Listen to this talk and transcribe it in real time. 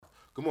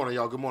Good morning,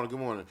 y'all. Good morning. Good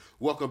morning.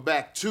 Welcome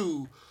back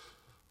to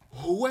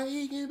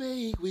Wake and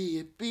Bake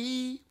with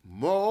B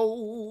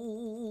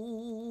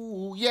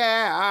Mo.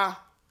 Yeah.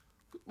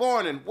 Good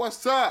morning.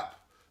 What's up?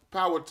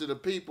 Power to the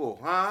people,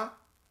 huh?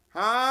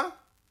 Huh?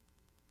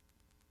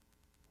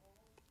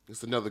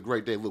 It's another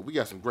great day. Look, we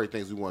got some great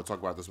things we want to talk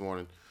about this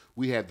morning.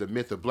 We had the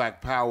myth of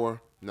Black Power.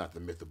 Not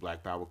the myth of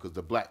Black Power, because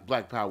the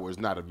Black Power is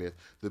not a myth.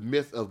 The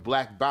myth of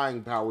Black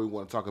buying power. We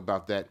want to talk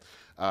about that.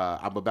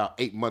 I'm about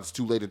 8 months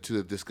too late into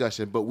the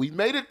discussion, but we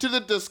made it to the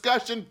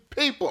discussion,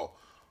 people,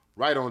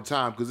 right on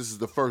time, because this is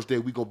the first day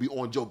we're gonna be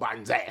on Joe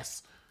Biden's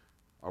ass.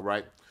 All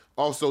right.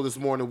 Also, this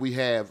morning we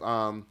have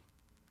some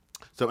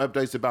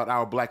updates about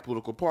our Black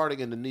political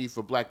party and the need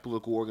for Black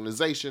political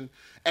organization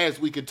as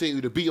we continue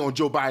to be on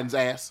Joe Biden's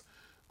ass.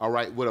 All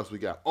right, what else we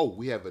got? Oh,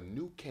 we have a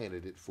new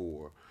candidate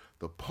for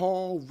the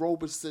Paul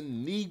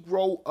Robeson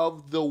Negro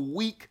of the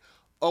Week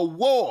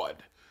Award.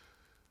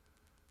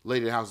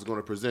 Lady of the House is going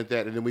to present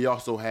that, and then we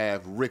also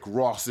have Rick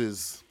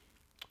Ross's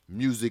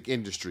music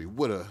industry.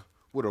 What a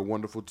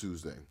wonderful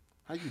Tuesday.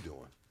 How you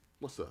doing?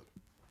 What's up?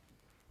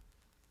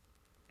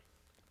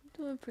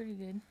 Doing pretty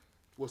good.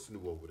 What's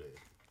new over there?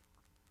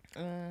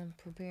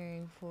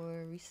 Preparing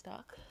for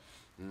restock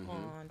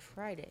on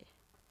Friday.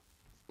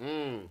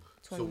 So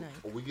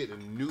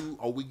 29th.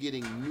 are we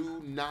getting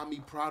new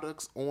NAMI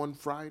products on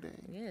Friday?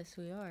 Yes,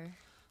 we are.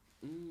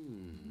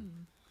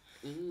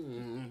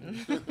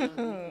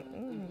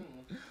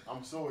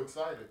 I'm so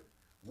excited.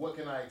 What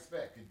can I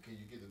expect? Can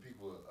you give the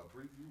people a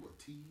preview, a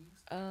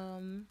tease?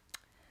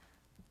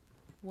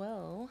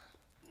 Well,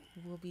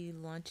 we'll be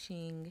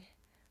launching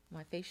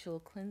my facial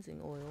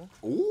cleansing oil.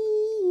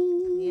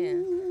 Ooh.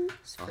 Yeah.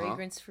 It's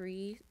fragrance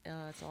free.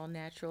 It's all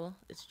natural.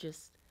 It's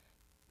just,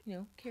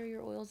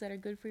 carrier oils that are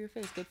good for your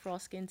face, good for all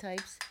skin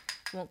types.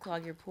 Won't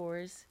clog your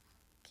pores.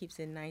 Keeps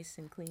it nice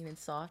and clean and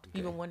soft. Okay.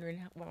 You've been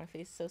wondering why my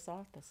face is so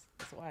soft? That's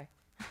why.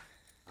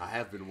 I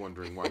have been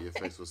wondering why your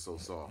face was so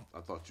soft.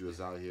 I thought you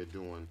was out here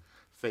doing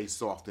face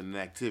softening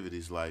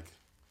activities like,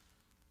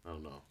 I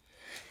don't know,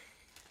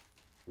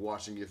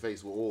 washing your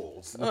face with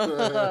oils.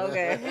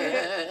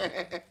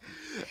 Okay.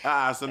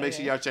 So make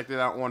sure y'all check that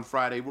out on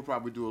Friday. We'll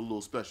probably do a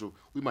little special.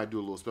 We might do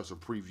a little special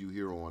preview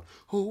here on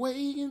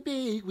Wake and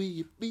Bake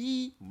with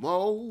B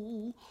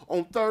Mo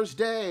on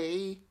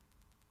Thursday.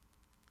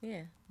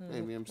 Yeah.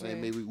 Maybe I'm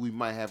saying maybe we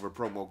might have a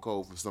promo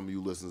code for some of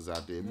you listeners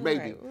out there.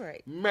 Right.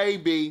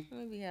 Maybe.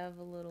 Maybe have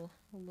a little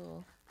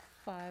 $5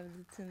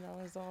 to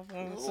 $10 off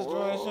on the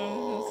situation.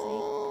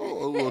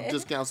 A little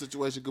discount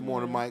situation. Good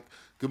morning, Mike.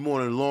 Good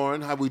morning,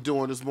 Lauren. How we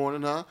doing this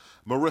morning, huh?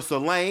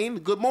 Marissa Lane.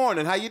 Good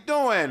morning. How you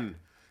doing?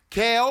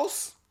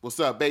 Kels. What's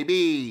up,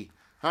 baby?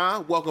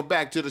 Huh? Welcome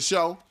back to the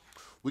show.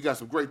 We got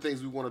some great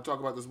things we want to talk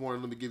about this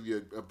morning. Let me give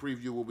you a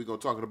preview of what we're going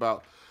to talk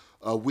about.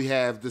 We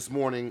have this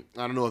morning,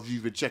 I don't know if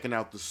you've been checking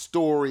out the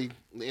story,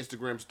 the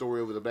Instagram story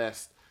over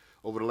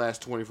the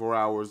last 24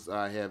 hours.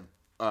 I have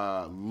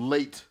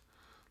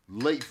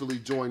lately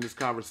joined this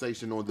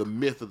conversation on the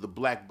myth of the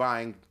black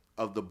buying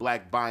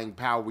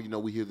power.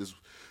 We hear this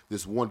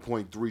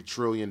 $1.3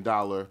 trillion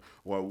or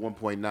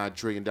 $1.9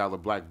 trillion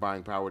black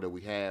buying power that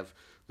we have.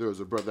 There's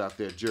a brother out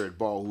there, Jared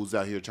Ball, who's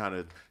out here trying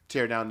to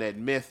tear down that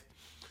myth.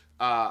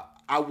 I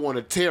want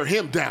to tear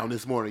him down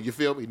this morning. You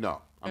feel me?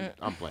 No,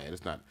 I'm playing.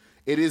 It's not.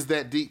 It is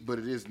that deep, but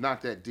it is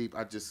not that deep.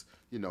 I just,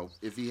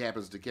 if he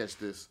happens to catch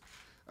this,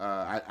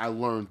 I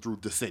learned through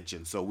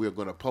dissension. So we're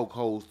going to poke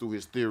holes through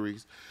his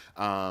theories.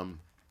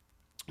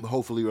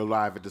 Hopefully we're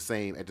live at the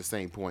same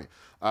point,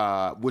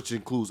 which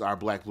includes our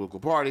Black political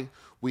party.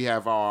 We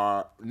have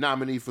our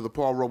nominee for the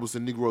Paul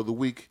Robeson Negro of the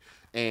Week,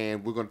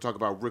 and we're going to talk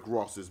about Rick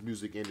Ross's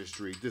music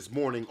industry this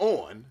morning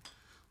on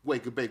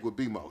Wake and Bake with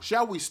B-Mo.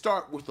 Shall we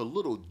start with a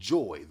little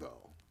joy,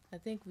 though? I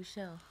think we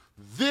shall.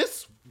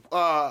 This,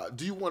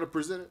 do you want to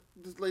present it,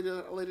 this lady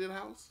in the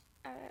house?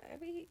 I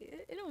mean,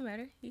 it don't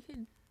matter. You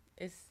can,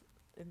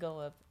 go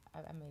up. I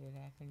made an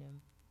acronym.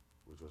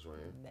 Which was right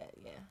here? That,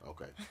 yeah.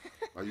 Okay.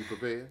 Are you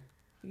prepared?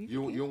 You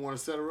can- don't want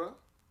to set her up?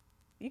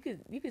 You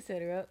could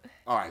set her up.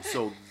 All right,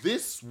 so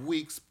this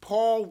week's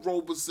Paul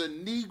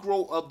Robeson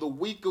Negro of the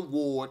Week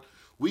Award,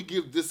 we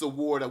give this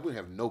award. We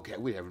have no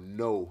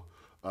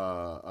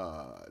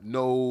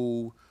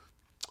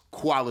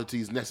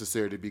qualities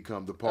necessary to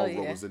become the Paul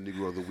Robeson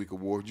Negro of the Week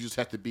Award. You just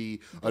have to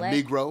be Black a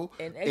Negro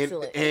and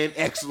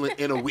excellent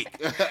in a week.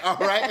 All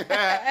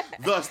right.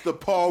 Thus, the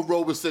Paul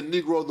Robeson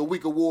Negro of the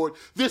Week Award.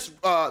 This,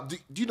 do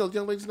you know the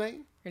young lady's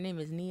name? Her name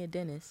is Nia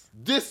Dennis.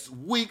 This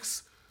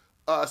week's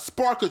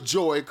spark of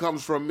joy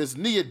comes from Miss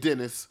Nia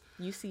Dennis.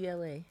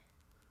 UCLA.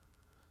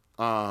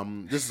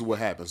 This is what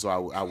happened. So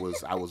I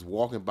was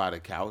walking by the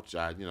couch.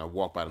 I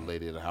walked by the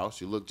lady in the house.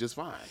 She looked just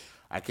fine.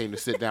 I came to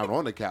sit down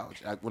on the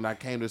couch. When I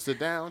came to sit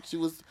down, she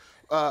was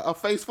a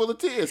face full of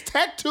tears,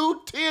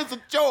 tattooed tears of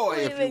joy,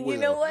 if you will. You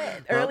know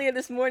what? Earlier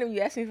this morning,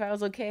 you asked me if I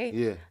was okay.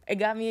 Yeah. It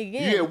got me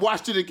again. Yeah,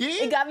 watched it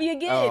again? It got me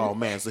again. Oh,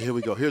 man. So here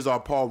we go. Here's our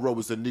Paul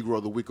Robeson Negro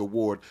of the Week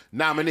Award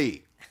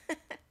nominee.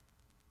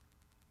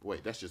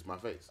 Wait, that's just my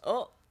face.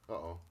 Oh.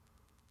 Uh-oh.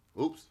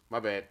 Oops, my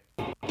bad.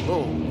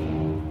 Boom.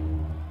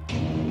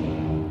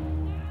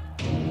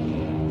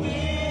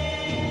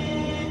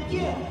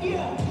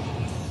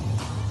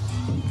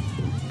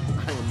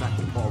 not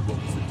the Paul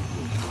Robeson.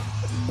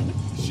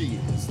 She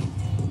is.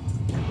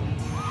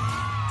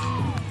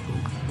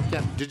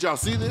 Yeah, did y'all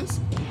see this?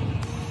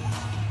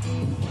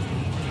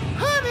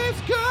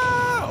 Honey's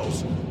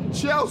girls!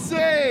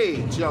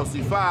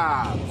 Chelsea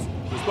Fives.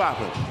 What's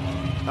poppin'?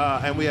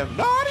 And we have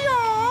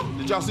Nadia!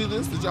 Did y'all see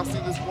this? Did y'all see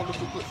this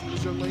wonderful clip from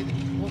this young lady?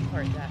 What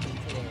part got me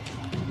today?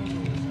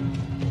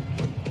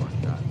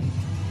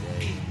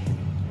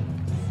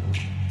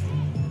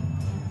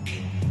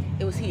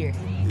 It was here.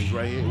 It was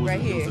right here?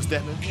 Right here. It was the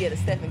Stepman? Yeah, the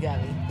Stepman got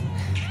me.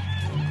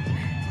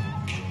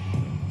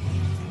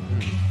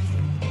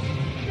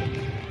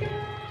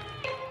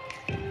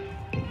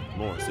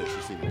 Lauren said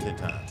she's seen it 10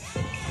 times.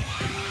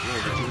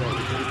 Lauren, did you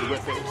know the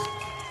wet face?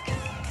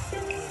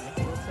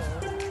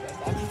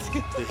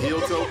 The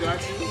heel toe got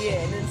you?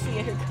 Yeah, and then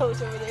seeing her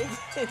coach over there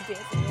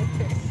dancing with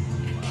her.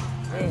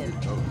 Man.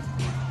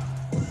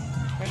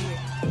 Right here.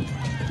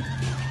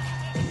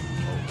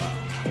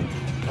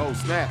 Oh,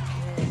 snap.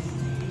 Yeah.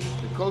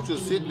 The coach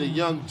was hitting the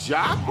young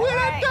jock with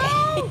it,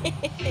 though?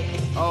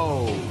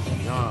 Oh,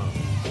 young.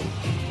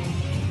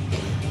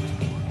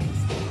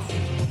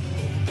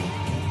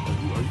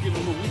 Are you getting a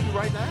little weepy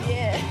right now?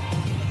 Yeah.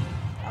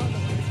 I don't know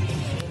what this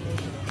is.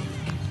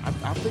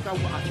 I think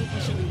we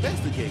should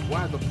investigate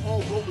why the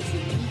Paul Robeson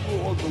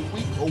Negro of the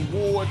Week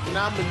Award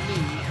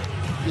nominee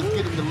is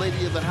getting the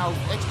lady of the house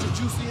extra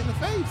juicy in the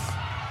face.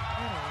 I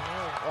don't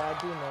know. Well, I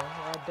do know.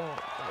 Well, I don't.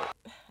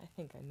 But I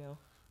think I know.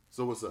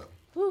 So what's up?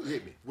 Whew.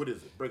 Hit me. What is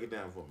it? Break it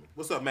down for me.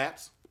 What's up,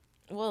 Maps?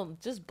 Well,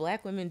 just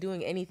black women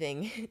doing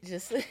anything.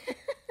 Just.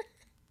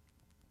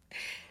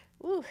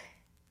 Woo.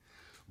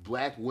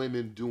 Black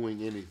women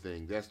doing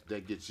anything.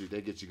 That gets you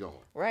going.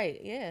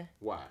 Right. Yeah.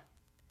 Why?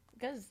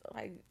 Because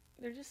like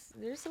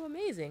they're so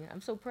amazing.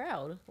 I'm so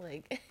proud.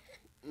 Like,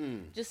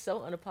 just so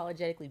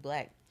unapologetically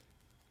black.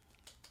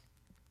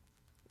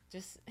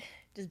 Just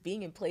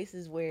being in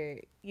places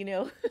where, you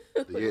know.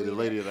 Yeah, the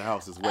lady of the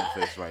house is wet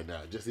faced right now.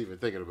 Just even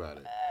thinking about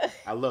it.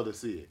 I love to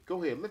see it.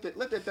 Go ahead,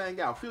 let that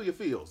thing out. Feel your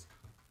feels.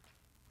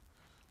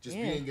 Just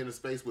being in a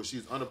space where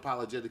she's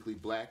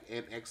unapologetically black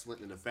and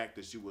excellent in the fact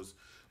that she was.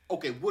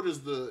 Okay,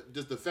 does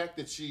the fact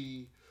that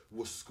she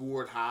was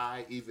scored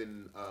high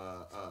even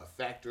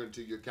factor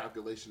into your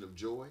calculation of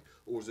joy,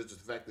 or is it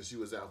just the fact that she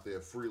was out there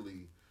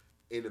freely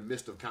in the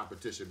midst of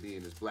competition,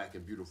 being as black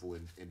and beautiful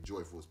and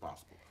joyful as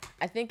possible?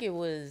 I think it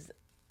was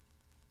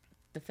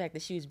the fact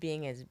that she was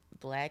being as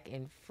black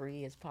and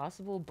free as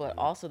possible, but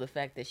also the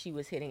fact that she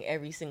was hitting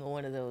every single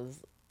one of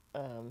those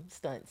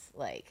stunts.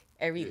 Like,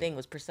 everything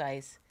was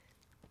precise.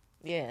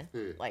 Yeah.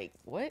 Like,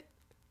 what?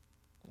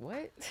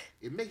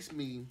 It makes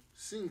me,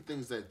 seeing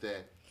things like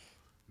that,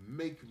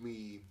 make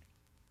me,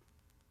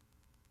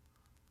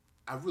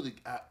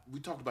 we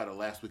talked about it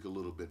last week a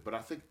little bit, but I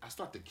think I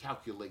start to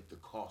calculate the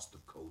cost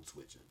of code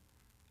switching.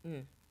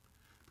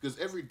 Because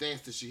every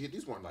dance that she hit,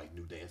 these weren't like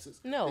new dances.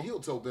 No. The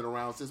heel toe been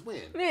around since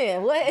when? Yeah,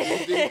 what?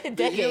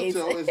 The heel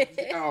toe is,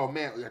 oh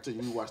man, I tell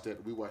you, we watched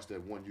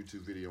that one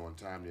YouTube video on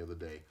Time the other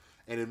day,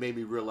 and it made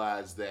me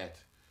realize that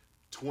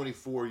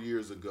 24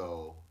 years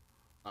ago,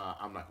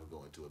 I'm not going to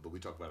go into it, but we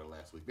talked about it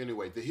last week.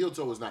 Anyway, the heel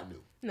toe is not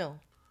new. No.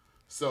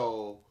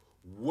 So,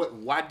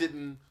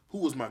 who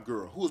was my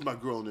girl? Who was my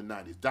girl in the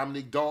 90s?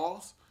 Dominique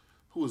Dawes?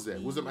 Who was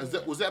that? Was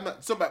that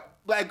somebody?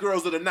 Black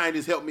girls of the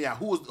 90s, help me out.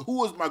 Who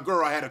was my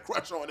girl I had a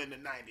crush on in the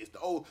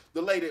 90s?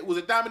 The lady, was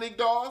it Dominique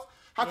Dawes?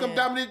 How come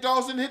Dominique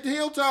Dawes didn't hit the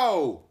heel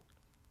toe?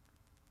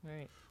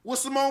 Right.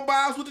 Was Simone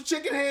Biles with the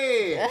chicken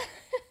head?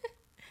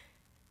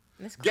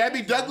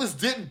 Gabby Douglas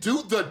didn't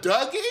do the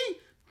Dougie?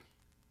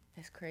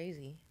 That's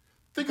crazy.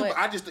 Think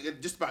about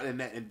in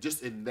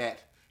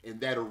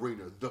that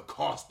arena, the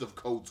cost of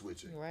code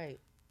switching. Right.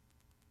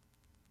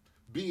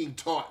 Being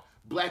taught,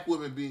 black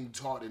women being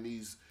taught in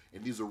these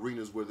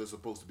arenas where they're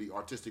supposed to be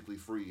artistically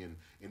free and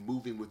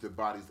moving with their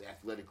bodies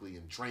athletically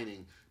and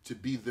training to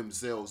be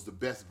themselves, the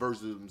best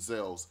version of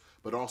themselves,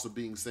 but also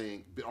being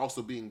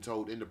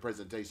told in the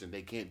presentation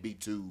they can't be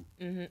too.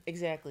 Mm-hmm,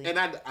 exactly. And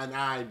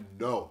I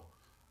know,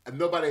 and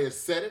nobody has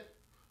said it,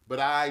 but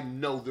I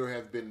know there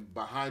have been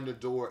behind the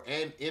door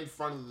and in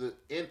front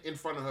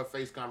of her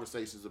face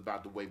conversations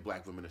about the way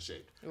black women are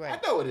shaped. Right. I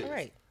know it is.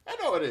 Right. I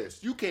know it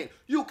is. You can't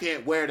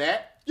wear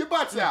that. Your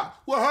butt's out.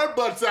 Well, her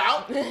butt's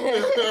out.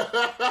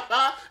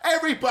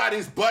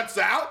 Everybody's butt's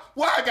out.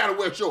 Why I gotta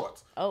wear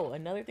shorts? Oh,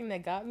 another thing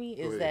that got me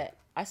is that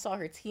I saw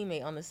her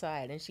teammate on the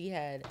side and she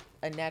had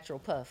a natural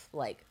puff.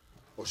 Like,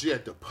 oh, she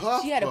had the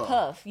puff? She had a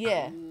puff,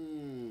 yeah.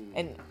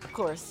 And of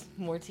course,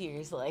 more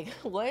tears. Like,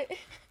 what?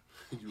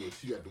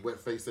 You had the wet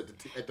face at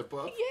the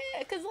puff? Yeah,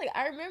 because like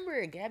I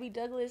remember Gabby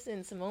Douglas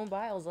and Simone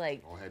Biles,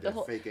 like had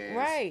that fake ass,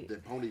 right,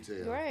 that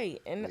ponytail,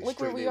 right, and like look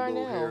where we are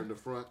now. Hair in the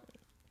front.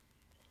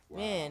 Wow.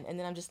 Man, and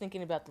then I'm just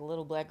thinking about the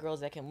little black girls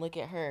that can look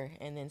at her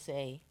and then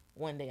say,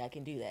 "One day I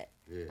can do that."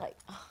 Yeah. Like,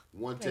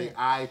 one day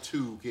I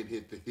too can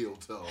hit the heel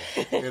toe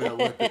in an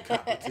Olympic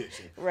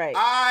competition. Right.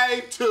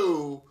 I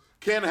too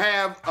can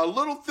have a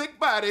little thick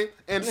body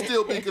and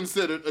still be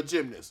considered a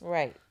gymnast.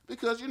 Right.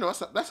 Because,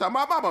 that's how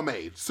my mama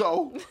made.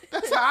 So,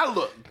 that's how I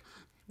look.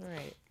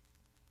 Right.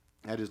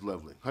 That is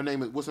lovely.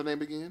 What's her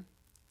name again?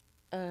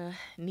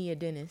 Nia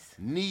Dennis.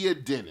 Nia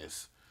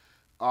Dennis,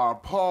 our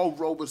Paul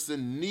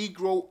Robeson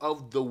Negro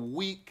of the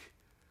Week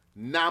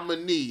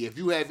nominee. If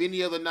you have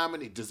any other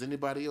nominee, does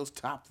anybody else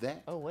top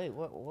that? Oh wait,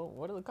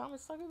 what are the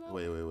comments talking about?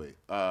 Wait.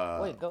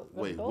 Go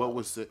What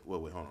was it?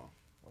 Wait, hold on.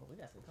 Oh, we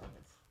got some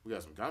comments. We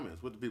got some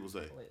comments. What do people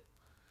say? Wait.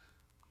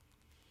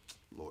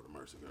 Lord of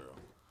mercy, girl.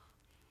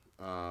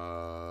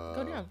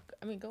 Go down.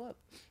 I mean, go up.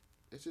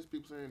 It's just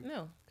people saying.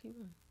 No, keep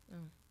going. No.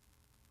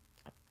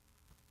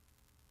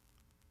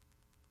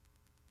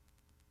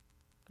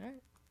 All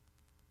right.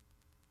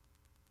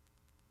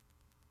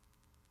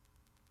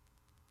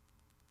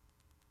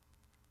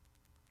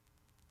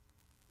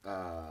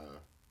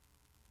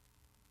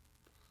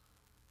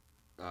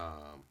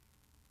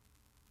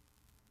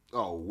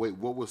 Oh wait,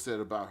 what was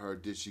said about her?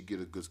 Did she get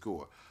a good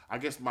score? I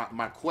guess my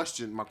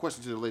question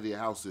to the lady of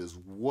the house is,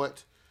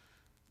 what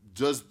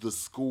does the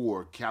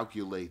score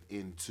calculate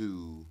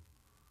into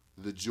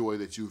the joy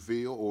that you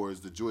feel, or is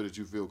the joy that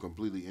you feel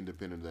completely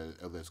independent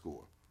of that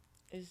score?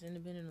 It's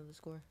independent of the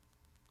score.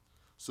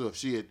 So if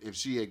she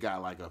had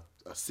got like a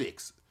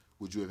 6,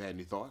 would you have had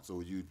any thoughts, or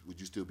would you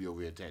still be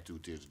over here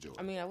tattooed Tears of Joy?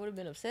 I mean, I would have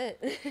been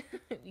upset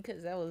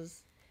because that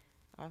was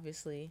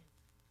obviously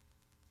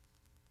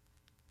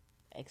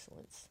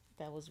excellence.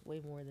 That was way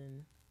more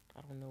than,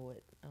 I don't know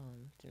what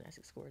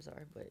gymnastics scores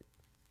are, but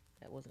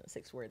that wasn't a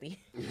 6 worthy.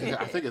 Yeah,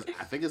 I think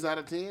it's out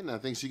of 10. I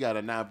think she got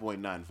a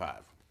 9.95.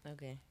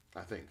 Okay.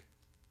 I think.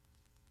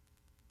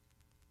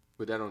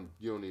 But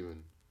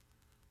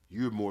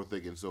you're more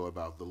thinking so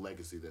about the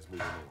legacy that's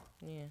moving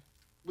on. Yeah.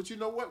 But you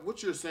know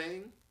what you're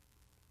saying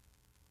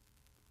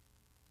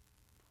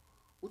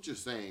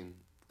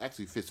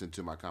actually fits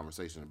into my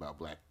conversation about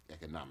black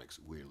economics,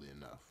 weirdly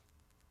enough.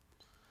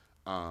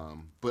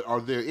 But are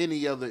there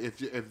any other,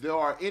 if there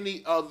are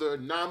any other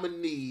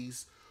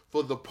nominees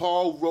for the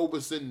Paul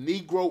Robeson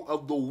Negro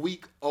of the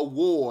Week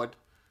Award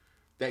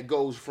that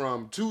goes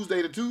from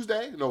Tuesday to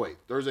Tuesday? No, wait,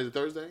 Thursday to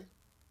Thursday?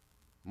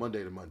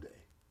 Monday to Monday.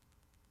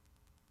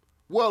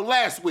 Well,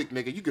 last week,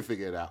 nigga, you can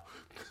figure it out.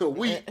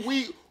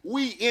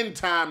 we in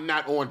time,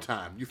 not on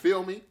time. You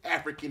feel me?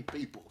 African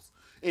peoples.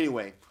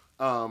 Anyway,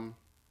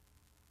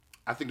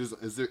 I think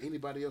is there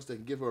anybody else that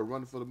can give her a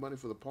run for the money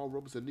for the Paul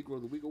Robeson Negro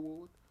of the Week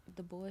Award?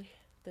 The boy,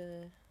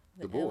 the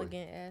boy.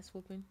 elegant ass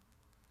whooping.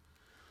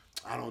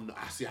 I don't know.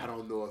 I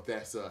don't know if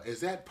that's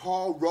is that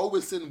Paul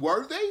Robeson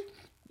worthy?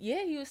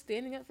 Yeah, he was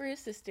standing up for his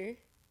sister.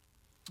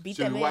 Beat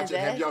Should that we man's watch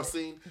it? ass. Have y'all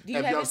seen?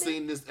 Have y'all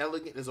seen this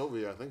elegant? It's over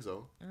here. I think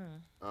so.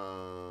 Mm.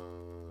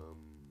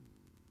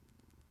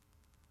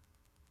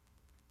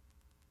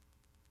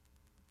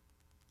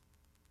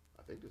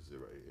 I think this is it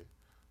right here.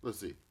 Let's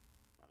see.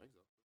 I think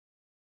so.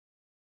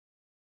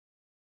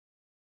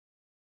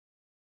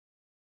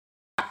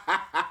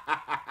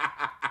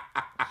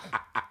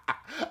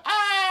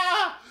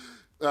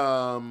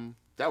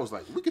 That was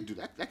like, we could do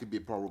that. That could be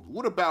a Paul Robeson.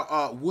 What about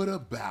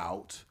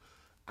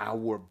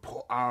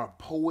our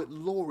poet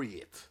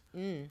laureate?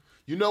 You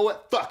know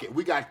what? Fuck it.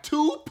 We got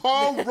 2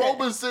 Paul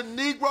Robeson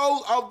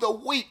Negroes of the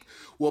Week.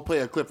 We'll play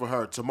a clip for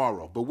her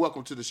tomorrow. But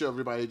welcome to the show,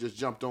 everybody. Just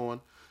jumped on.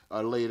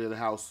 Lady in the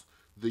house.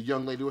 The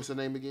young lady, what's her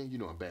name again? You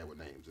know I'm bad with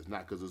names. It's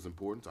not because it's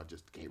important. I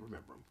just can't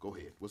remember them. Go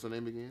ahead. What's her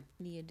name again?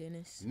 Nia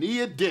Dennis.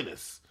 Nia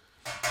Dennis.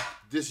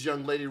 This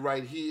young lady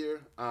right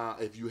here,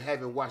 if you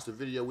haven't watched the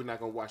video, we're not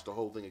going to watch the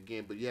whole thing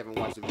again, but if you haven't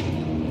watched the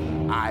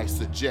video, I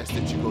suggest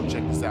that you go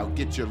check this out.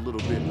 Get your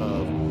little bit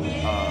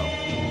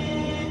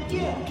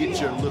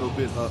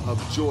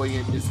of joy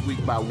in this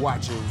week by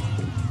watching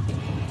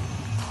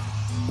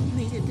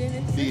Nia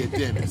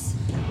Dennis.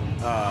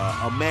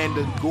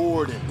 Amanda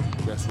Gordon.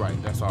 That's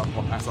right. That's our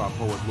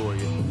poet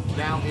laureate.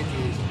 Now it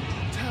is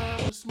time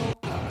to smoke.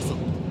 So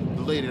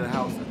the lady in the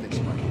house, I think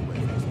she might get wet.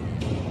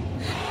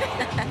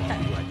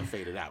 You like to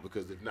fade it out,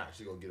 because if not,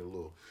 she's gonna get a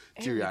little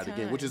teary-eyed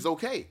again, which is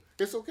okay.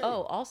 It's okay.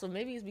 Oh, also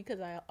maybe it's because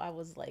I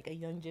was like a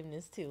young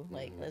gymnast too,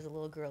 like as a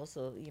little girl,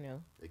 so you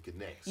know. It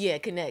connects. Yeah,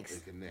 it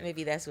connects.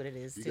 Maybe that's what it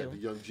is you too. You got the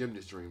young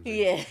gymnast dreams.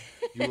 Yeah.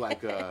 You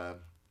like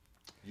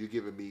you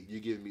giving me.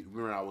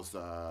 Remember I was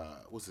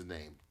what's his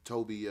name?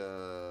 Toby.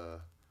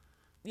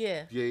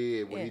 Yeah.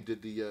 When he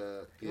did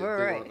the thing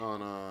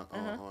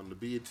on the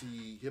BET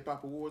Hip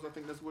Hop Awards, I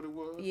think that's what it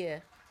was. Yeah.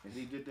 And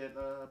he did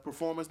that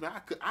performance.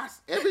 Now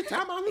every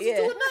time I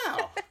listen to it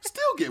now,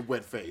 still get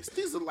wet faced.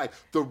 These are like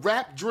the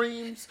rap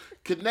dreams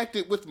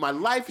connected with my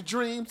life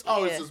dreams.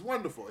 Oh, this is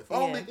wonderful. If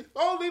only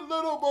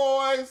little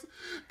boys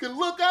could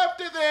look up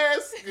to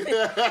this.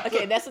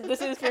 Okay, that's what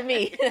this is for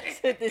me. That's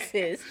what this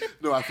is.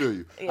 No, I feel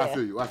you. Yeah. I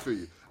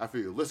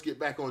feel you. Let's get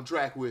back on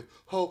track with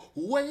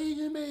way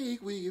you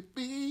make we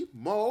be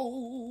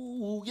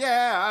more.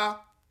 Yeah.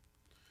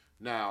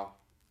 Now,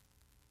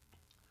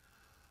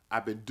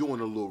 I've been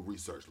doing a little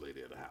research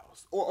lately at the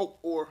house.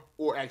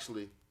 Or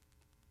actually,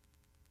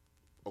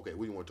 okay,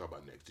 what do you want to talk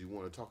about next? Do you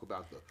want to talk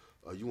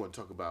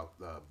about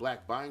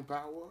Black Buying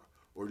Power,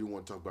 or do you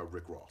want to talk about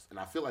Rick Ross? And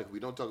I feel like if we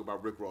don't talk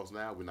about Rick Ross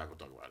now, we're not going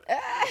to talk about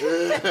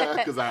it.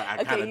 Because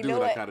I kind of do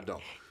and I kind of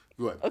don't.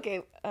 Go ahead.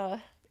 Okay,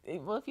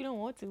 well, if you don't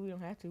want to, we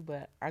don't have to,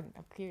 but I'm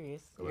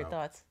curious. Your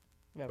thoughts.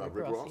 About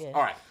Rick Ross? Yeah.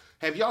 All right.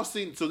 Have y'all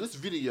seen? So this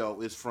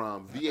video is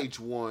from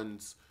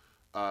VH1's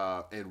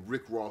and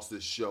Rick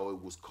Ross's show.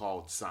 It was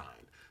called Sign.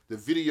 The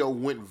video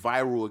went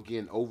viral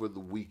again over the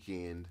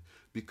weekend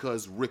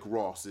because Rick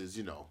Ross is,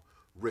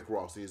 Rick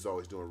Ross is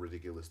always doing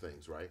ridiculous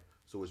things, right?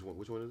 So which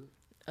one is it?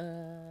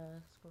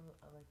 Scroll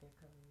up like that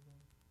cover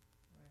again.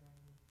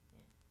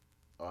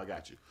 Oh, I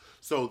got you.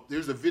 So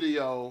there's a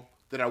video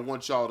that I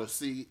want y'all to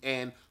see,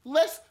 and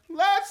let's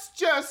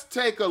just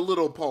take a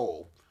little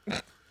poll.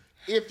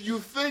 If you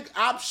think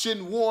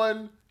option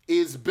 1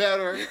 is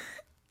better,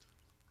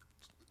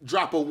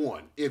 drop a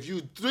 1. If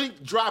you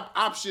think drop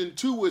option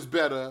 2 is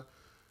better,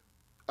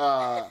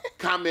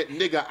 comment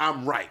nigga,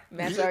 I'm right.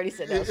 Matt's already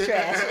said that was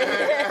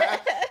trash.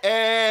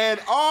 And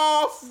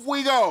off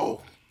we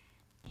go.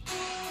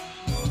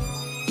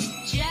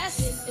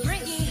 Just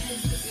Ricky,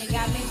 you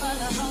got me for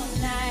the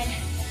whole night.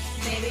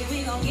 Baby,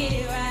 we gon' get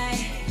it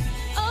right.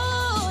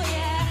 Oh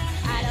yeah,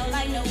 I don't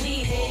like no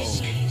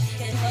weedish.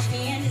 Can fuck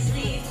me and just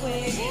leave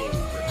quick.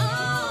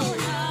 Oh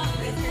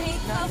no, if we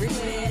fuck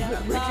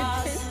with a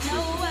boss, no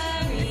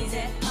worries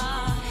at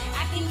all.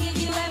 I can give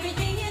you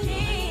everything you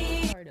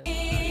need.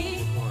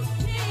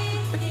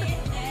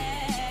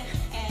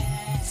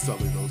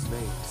 Sully those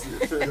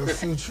names. Your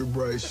future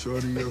bright,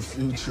 shorty, your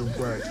future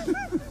bright.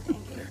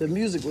 The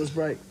music was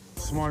bright.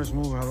 Smartest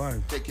move of her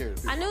life. Take care of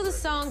it. I knew the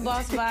song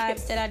Boss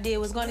Vibes that I did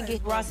was going to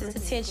get Ross's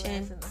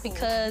attention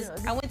because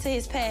I went to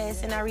his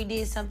past and I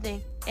redid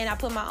something and I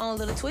put my own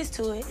little twist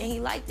to it and he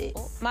liked it.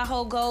 My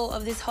whole goal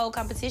of this whole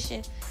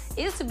competition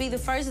is to be the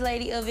first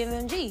lady of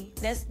MMG.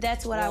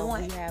 That's what I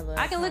want.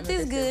 I can look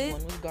this good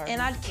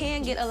and I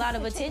can get a lot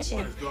of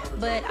attention,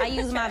 but I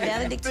use my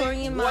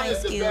valedictorian What mind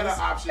is the skills.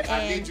 better option?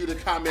 I need you to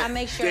comment. I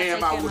make sure I Damn,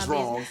 take care I of was my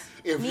wrong. business.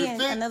 If Me you and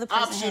think another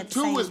person option had the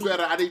 2 same is beat.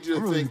 better, I need you to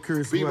I'm really think.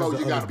 curious who has Bebo, the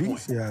you got a other point.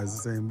 beats. She has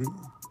the same beat.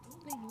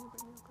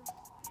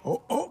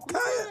 Oh,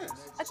 Kaya.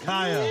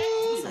 Kaya.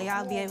 So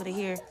y'all be able to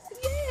hear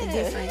the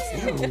difference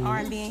in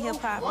R&B and hip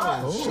hop.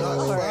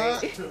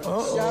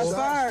 Shots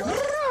fired.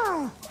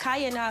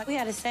 Kaya and I, we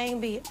had the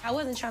same beat. I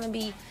wasn't trying to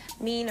be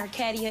mean or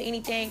catty or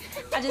anything.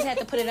 I just had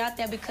to put it out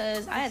there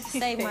because I had to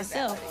save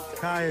myself.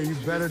 Kaya, you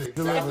better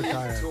deliver,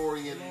 Kaya.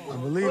 I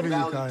believe in you,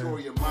 Kaya.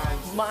 Valedictorian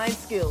Mind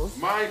skills.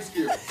 mind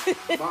skills.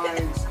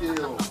 Mind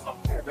skills.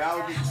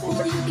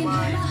 Valedictorian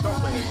mind. Don't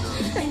play it,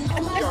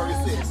 girl. We already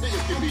said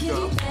niggas can be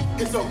dumb.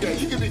 It's okay.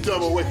 You can be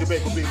dumb or wake the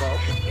bacon Bebo.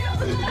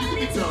 You can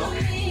be dumb.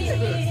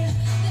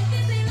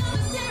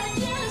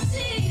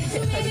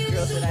 This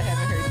girl said I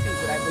haven't heard too,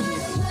 but I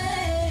believe you.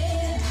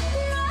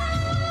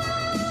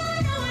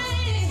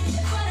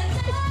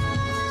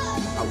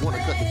 I want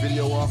to cut the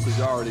video off because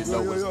y'all already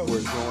know Yo. where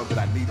it's going, but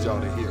I need y'all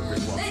to hear Rick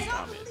Ross's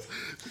comments.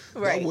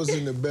 That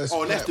wasn't the best.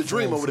 Oh, and that's the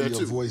dream platform over for there, your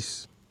too.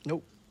 Voice.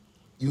 Nope.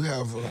 You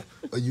have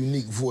a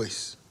unique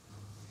voice,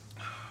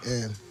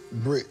 and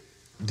Britt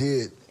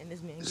did And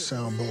this man gets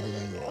sound better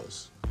than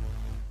yours.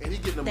 And he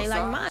getting a They massage.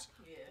 like mine.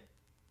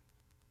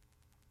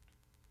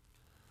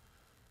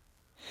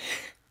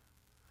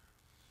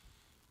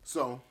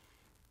 So,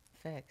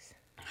 facts.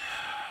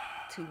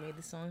 Two made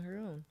the song her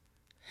own.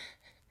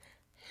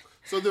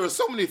 so there are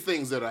so many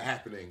things that are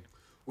happening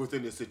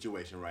within this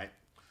situation, right?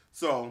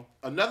 So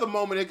another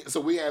moment. So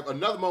we have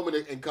another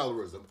moment in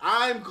colorism.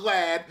 I'm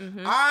glad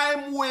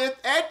I'm with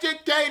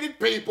educated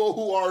people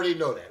who already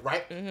know that,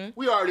 right?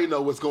 We already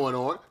know what's going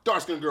on.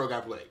 Dark-skinned girl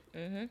got played.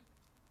 And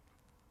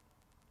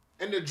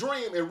the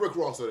Dream and Rick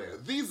Ross are there.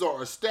 These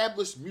are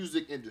established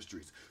music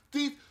industries.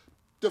 The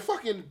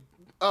fucking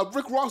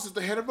Rick Ross is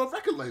the head of a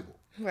record label.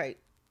 Right.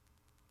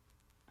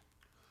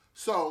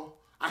 So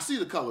I see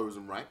the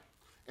colorism, right?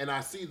 And I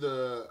see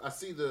the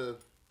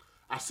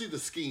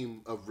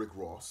scheme of Rick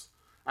Ross.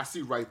 I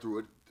see right through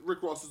it.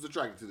 Rick Ross is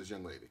attracted to this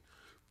young lady.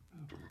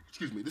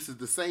 Excuse me. This is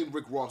the same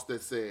Rick Ross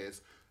that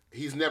says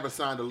he's never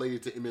signed a lady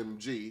to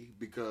MMG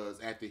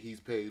because after he's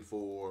paid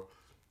for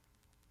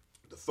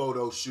the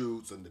photo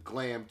shoots and the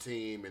glam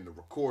team and the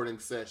recording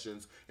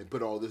sessions and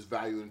put all this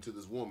value into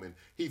this woman,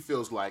 he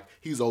feels like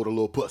he's owed a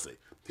little pussy.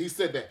 He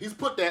said that. He's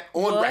put that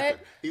on What? record.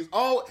 He's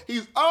owed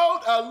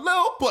a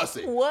little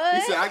pussy. What?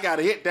 He said, I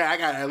gotta hit that. I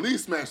gotta at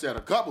least smash that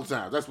a couple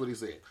times. That's what he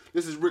said.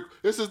 This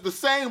is the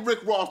same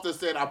Rick Ross that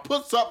said, I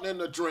put something in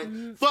the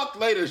drink. Fuck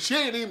later. She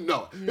didn't even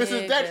know. This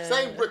is that Nigga.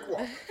 same Rick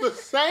Ross. The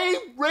same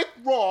Rick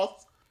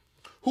Ross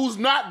who's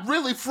not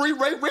really free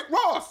Rick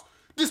Ross.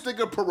 This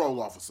nigga a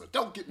parole officer.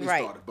 Don't get me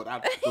Right. started, but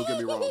don't get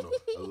me wrong though.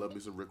 I love me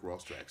some Rick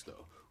Ross tracks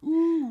though.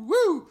 Woo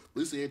woo. At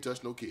least he ain't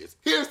touched no kids.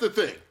 Here's the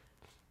thing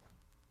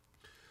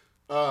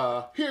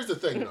though.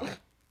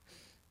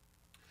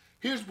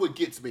 Here's what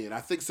gets me, and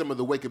I think some of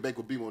the Wake and Bake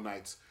with BMO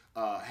nights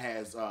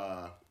has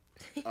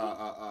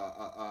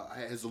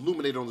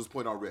illuminated on this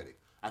point already.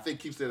 I think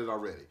Keith said it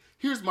already.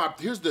 Here's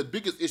the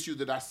biggest issue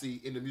that I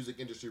see in the music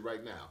industry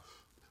right now.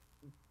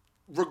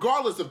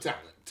 Regardless of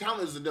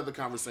talent is another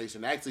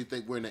conversation. I actually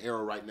think we're in an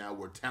era right now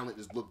where talent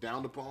is looked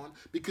down upon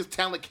because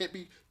talent can't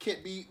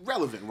be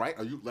relevant, right?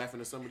 Are you laughing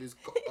at some of these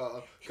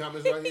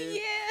comments right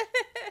here? Yeah.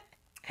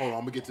 Hold on,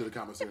 I'm gonna get to the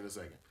comments here in a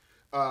second.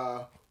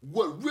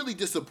 What really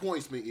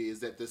disappoints me is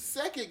that the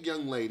second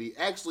young lady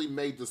actually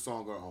made the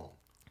song her own.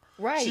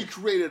 Right. She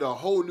created a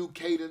whole new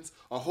cadence,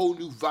 a whole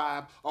new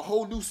vibe, a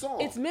whole new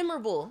song. It's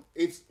memorable.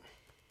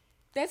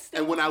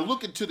 And when I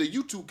look into the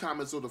YouTube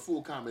comments or the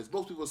full comments,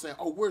 most people are saying,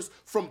 "Oh,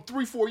 from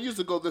 3-4 years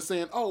ago?" They're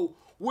saying, "Oh,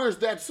 where's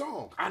that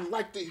song? I'd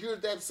like to hear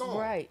that song."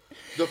 Right.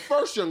 The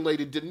first young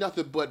lady did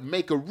nothing but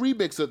make a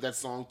remix of that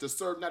song to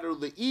serve not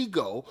only the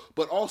ego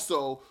but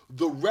also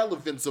the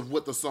relevance of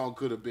what the song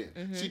could have been.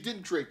 Mm-hmm. She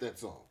didn't create that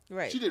song.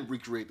 Right. She didn't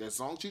recreate that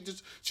song. She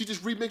just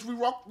remixed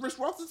Rick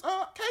Ross's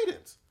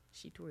cadence.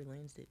 She Tory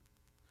Lanez it.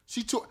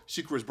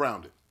 She Chris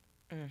Browned it.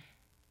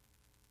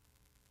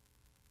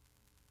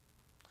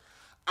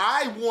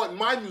 I want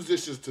my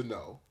musicians to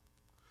know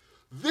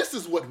this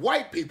is what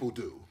white people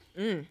do.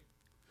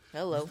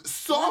 Hello.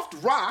 Soft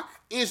rock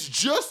is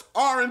just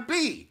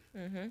R&B.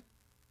 Mm-hmm.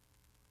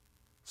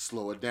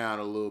 Slow it down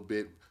a little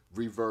bit.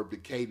 Reverb the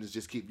cadence.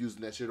 Just keep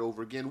using that shit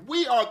over again.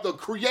 We are the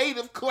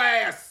creative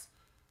class.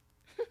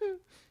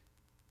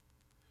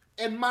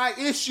 And my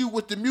issue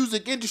with the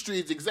music industry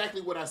is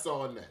exactly what I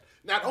saw in that.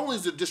 Not only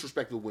is it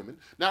disrespectful to women,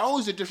 not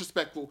only is it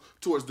disrespectful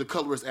towards the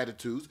colorist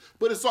attitudes,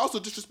 but it's also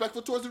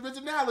disrespectful towards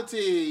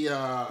originality.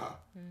 Let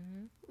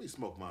me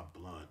smoke my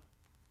blunt.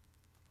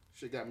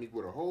 Shit got me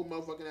with a whole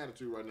motherfucking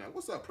attitude right now.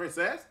 What's up,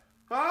 princess?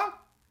 Huh?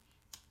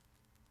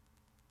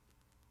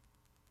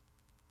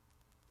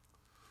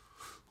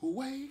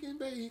 Wake and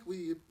bake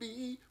with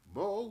me,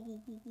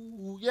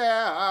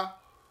 yeah.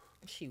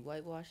 She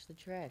whitewashed the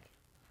track.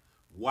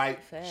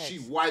 She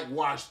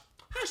whitewashed.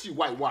 How she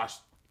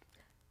whitewashed?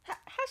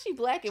 How she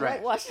black and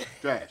whitewashed?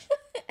 Trash.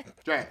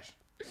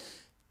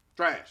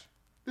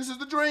 This is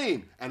the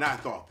dream. And I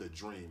thought the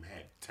dream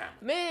had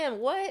talent. Man,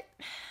 what?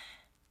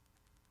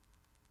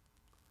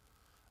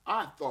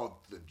 I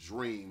thought the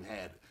dream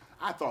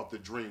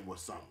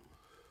was something.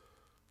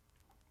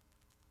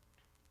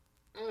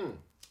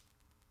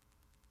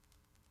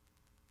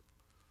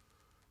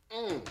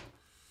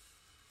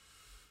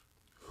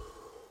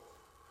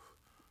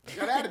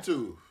 Got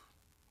attitude.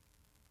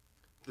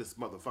 This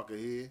motherfucker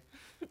here.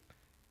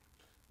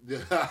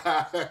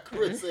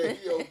 Chris said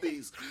he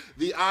obese.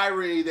 The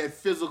irony that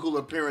physical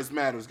appearance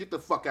matters. Get the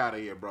fuck out of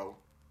here, bro.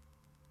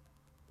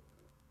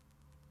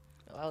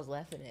 Oh, I was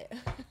laughing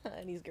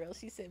at these girls.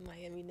 She said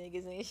Miami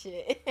niggas ain't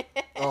shit.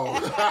 Oh.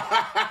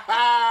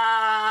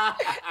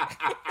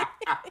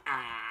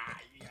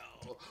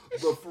 Yo.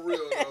 But for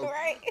real though,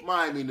 right?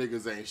 Miami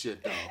niggas ain't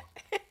shit though.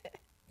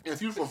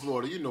 If you from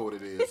Florida, you know what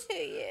it is.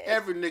 Yeah.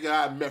 Every nigga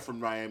I met from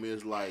Miami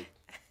is like,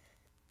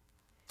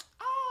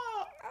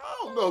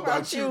 I don't know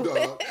about you,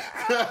 dog.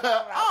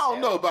 I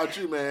don't know about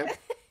you, man.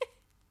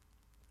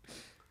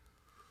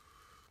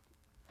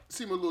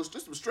 See, there's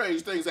some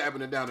strange things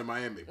happening down in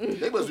Miami.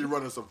 They must be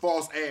running some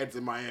false ads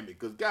in Miami,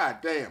 because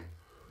goddamn.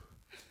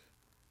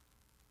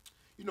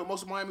 You know,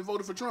 most of Miami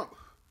voted for Trump.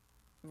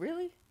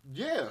 Really?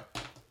 Yeah.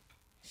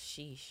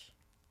 Sheesh.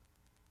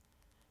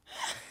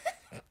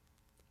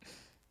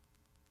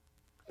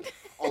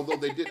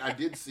 Although I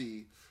did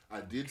see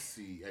at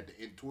the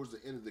end, towards the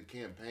end of the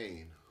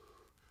campaign,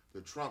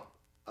 the Trump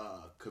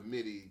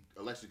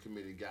election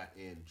committee got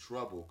in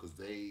trouble because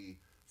they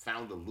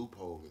found a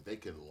loophole that they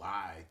could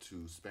lie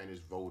to Spanish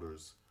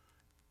voters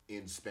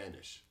in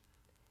Spanish.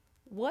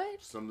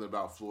 What? Something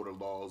about Florida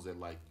laws that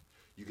like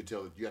you have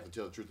to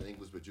tell the truth in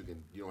English, but you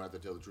don't have to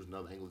tell the truth in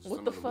other English. What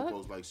Some the of the fuck?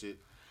 loopholes like shit.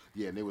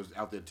 Yeah, and they was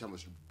out there telling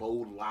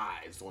bold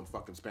lies on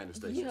fucking Spanish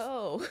stations.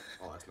 Yo.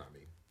 Oh, that's not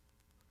me.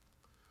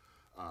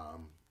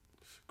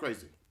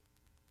 Crazy.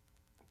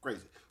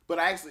 But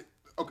I actually,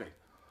 okay.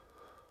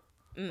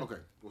 Okay,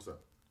 what's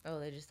up? Oh,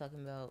 they're just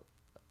talking about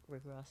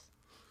Rick Ross.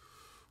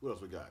 What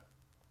else we got?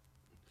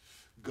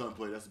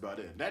 Gunplay, that's about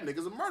it. That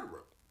nigga's a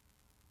murderer.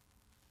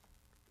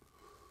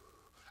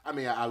 I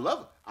mean, I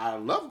love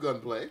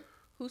Gunplay.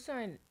 Who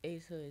signed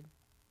Ace Hood?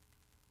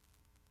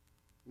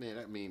 Man,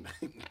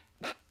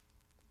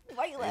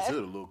 Why you Ace laughing?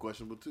 Hood a little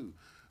questionable too.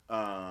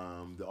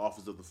 The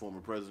office of the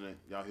former president.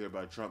 Y'all hear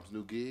about Trump's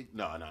new gig?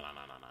 No.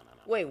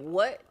 Wait,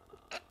 what?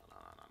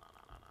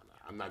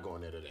 I'm not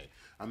going there today.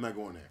 I'm not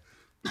going there.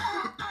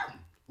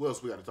 What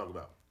else we got to talk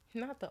about?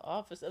 Not the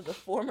office of the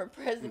former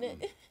president.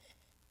 Mm-hmm.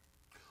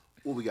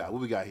 What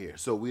we got here?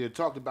 So we had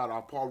talked about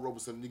our Paul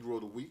Robeson Negro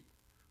of the Week.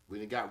 We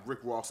done got Rick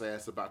Ross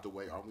ass about the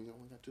way. Oh, we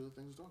only got 2 other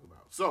things to talk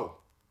about. So,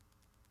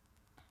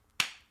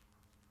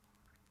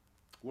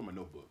 where's my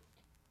notebook?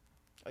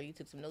 Oh, you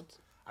took some notes?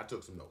 I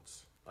took some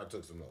notes.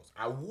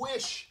 I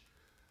wish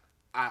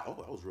that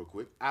was real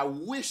quick. I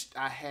wished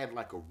I had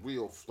like a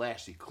real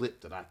flashy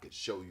clip that I could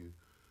show you.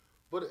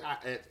 But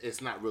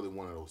it's not really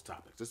one of those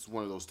topics. This is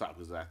one of those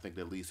topics that I think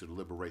that leads to the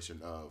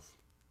liberation of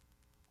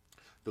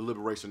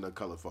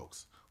colored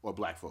folks. Or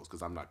black folks,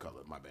 because I'm not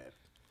colored. My bad.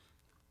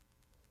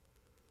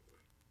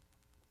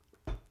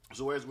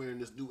 So as we're in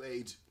this new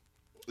age,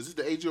 is this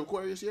the age of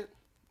Aquarius yet?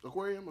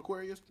 Aquarius?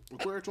 Aquarius?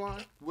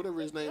 Aquarius?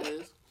 Whatever his name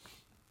is.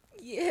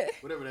 Yeah.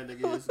 Whatever that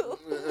nigga is.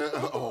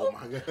 Oh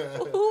my god.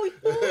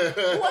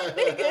 What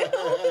nigga?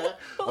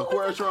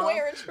 Aquaritron.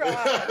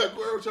 Aquaritron.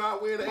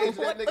 Aquaritron. We ain't the age of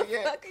that nigga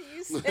yet. What the fuck are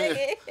you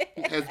saying?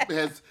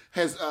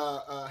 has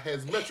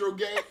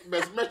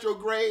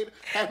retrograde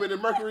happened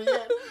in Mercury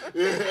yet?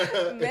 Is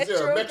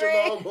there a Retrograde?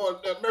 metronome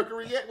on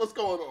Mercury yet? What's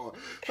going on?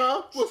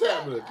 Huh? What's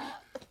happening?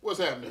 What's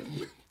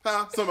happening?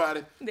 Huh?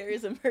 Somebody. There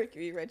is a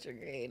Mercury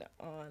retrograde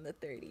on the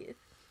 30th.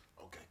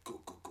 Okay,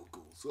 cool.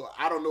 So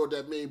I don't know what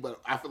that means, but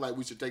I feel like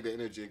we should take that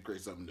energy and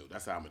create something new.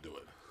 That's how I'm gonna do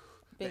it.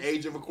 The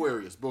age of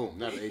Aquarius. Boom.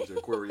 Not the age of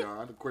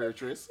Aquarion.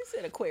 Aquaritress. You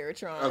said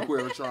Aquaritron.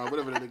 Aquaritron,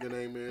 whatever that nigga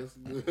name is.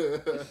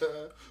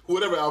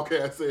 Whatever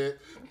Outkast said.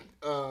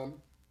 All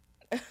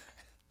right,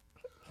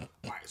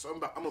 so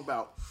I'm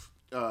about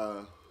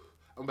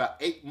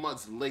 8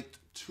 months late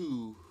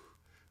to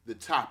the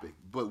topic,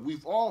 but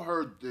we've all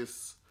heard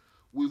this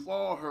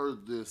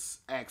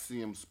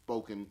axiom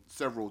spoken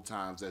several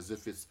times as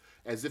if it's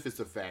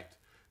a fact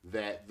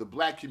that the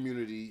black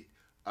community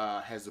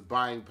has a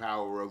buying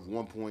power of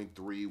 1.3,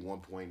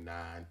 1.9,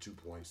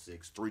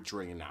 2.6, $3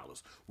 trillion,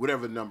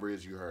 whatever the number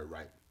is you heard,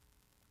 right?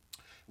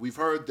 We've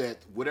heard that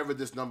whatever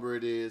this number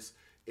it is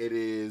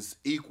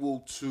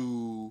equal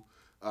to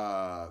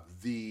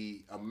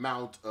the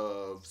amount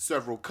of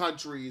several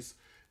countries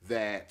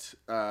that,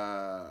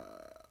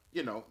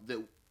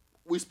 that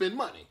we spend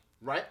money,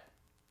 right?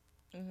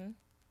 Mm-hmm.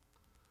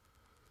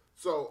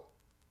 So,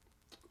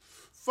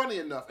 funny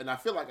enough, and I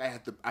feel like I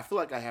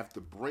have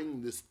to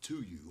bring this to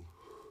you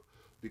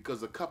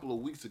because a couple of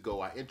weeks ago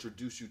I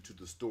introduced you to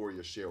the story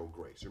of Cheryl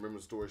Grace. You remember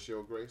the story of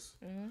Cheryl Grace?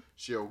 Mm-hmm.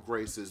 Cheryl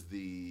Grace is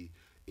the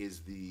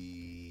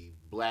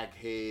black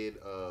head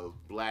of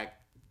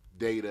black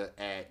data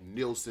at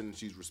Nielsen.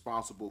 She's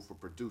responsible for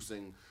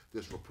producing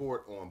this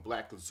report on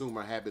black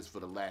consumer habits for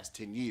the last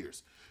 10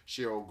 years.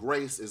 Cheryl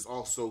Grace is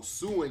also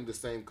suing the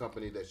same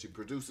company that she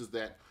produces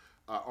that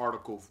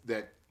article,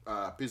 that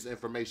piece of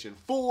information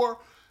for,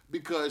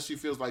 because she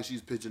feels like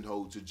she's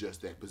pigeonholed to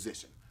just that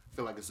position. I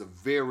feel like it's a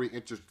very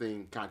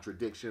interesting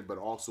contradiction, but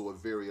also a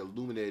very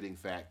illuminating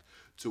fact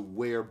to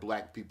where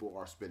black people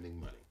are spending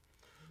money.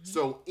 Mm-hmm.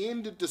 So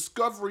in the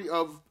discovery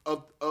of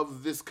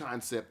this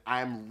concept,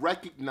 I'm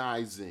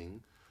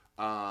recognizing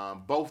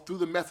both through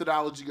the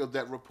methodology of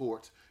that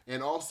report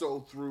and also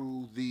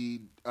through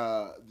the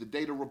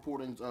data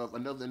reportings of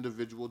another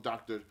individual,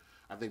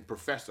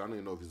 Professor, I don't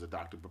even know if he's a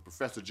doctor, but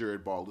Professor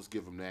Jared Ball, let's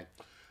give him that,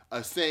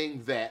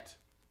 saying that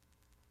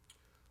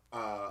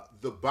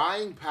the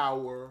buying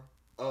power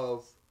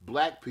of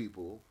black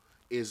people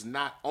is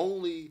not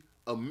only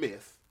a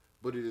myth,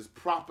 but it is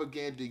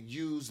propaganda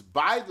used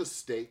by the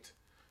state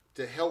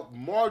to help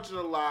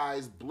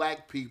marginalize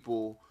black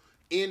people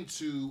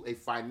into a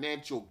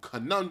financial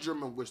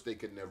conundrum in which they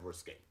could never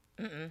escape.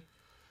 Mm-mm.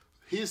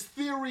 His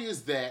theory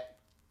is that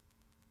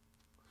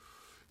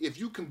if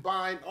you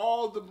combine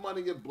all the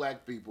money of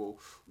black people,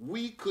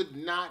 we could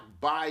not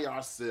buy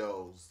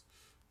ourselves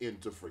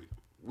into freedom.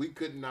 We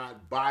could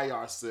not buy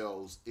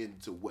ourselves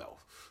into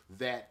wealth.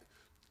 That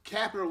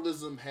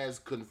capitalism has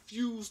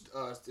confused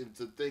us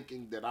into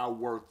thinking that our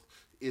worth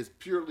is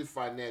purely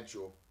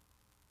financial,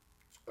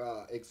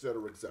 et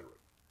cetera, et cetera.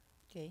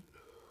 Okay.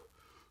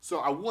 So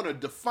I want to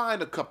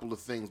define a couple of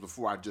things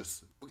before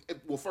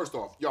first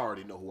off, y'all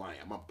already know who I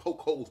am. I'm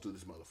poke holes to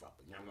this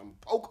motherfucker. I'm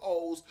poke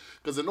holes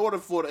because in order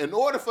for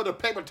the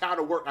paper towel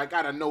to work, I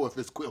gotta know if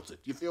it's quilted.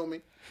 You feel me?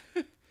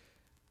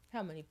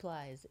 How many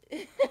plies?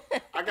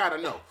 I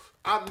gotta know.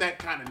 I'm that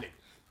kind of nigga.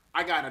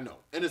 I gotta know.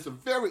 And it's a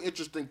very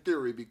interesting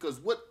theory because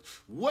what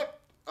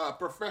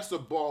Professor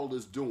Ball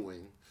is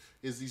doing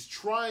is he's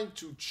trying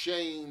to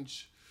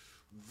change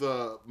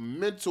the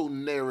mental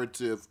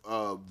narrative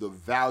of the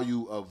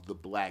value of the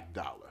black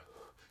dollar.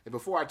 And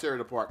before I tear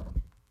it apart,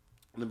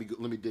 let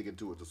me dig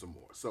into it some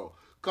more. So,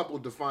 a couple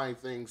of defining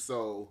things.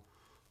 So,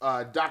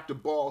 Dr.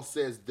 Ball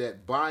says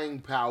that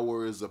buying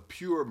power is a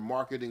pure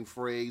marketing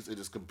phrase. It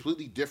is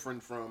completely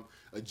different from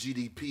a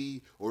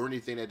GDP or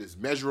anything that is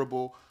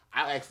measurable.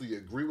 I actually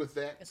agree with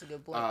that. That's a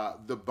good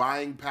point. The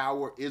buying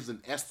power is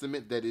an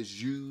estimate that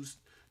is used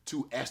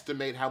to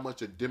estimate how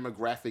much a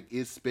demographic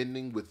is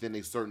spending within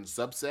a certain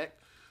subset.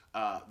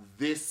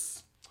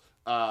 This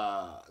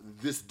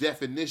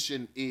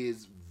definition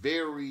is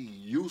very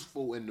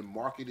useful in the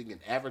marketing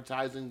and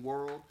advertising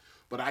world,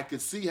 but I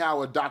could see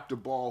how a Dr.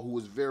 Ball, who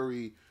is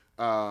very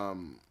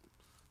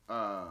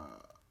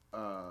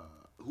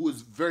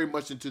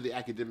much into the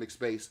academic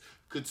space,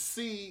 could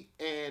see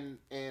and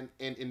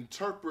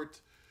interpret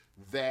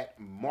that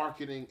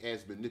marketing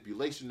as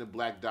manipulation of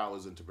black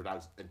dollars into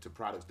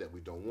products that we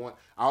don't want.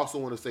 I also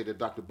want to say that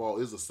Dr. Ball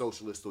is a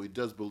socialist, so he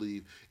does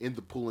believe in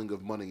the pooling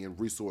of money and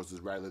resources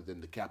rather than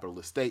the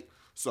capitalist state.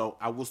 So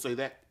I will say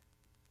that.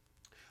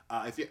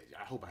 I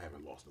hope I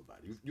haven't lost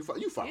nobody. You follow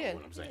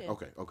what I'm saying? Yeah.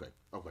 Okay.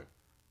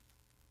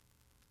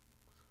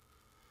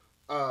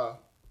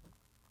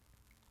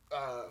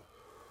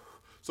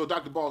 So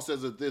Dr. Ball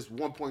says that this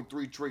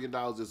 $1.3 trillion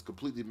is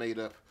completely made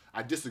up.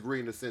 I disagree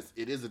in the sense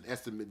it is an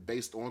estimate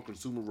based on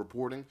consumer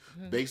reporting,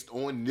 based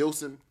on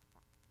Nielsen,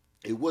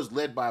 It was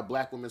led by a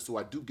black woman, so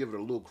I do give it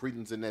a little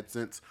credence in that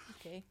sense.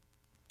 Okay.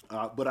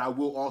 But I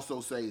will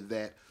also say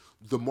that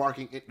the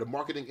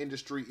marketing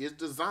industry is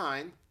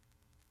designed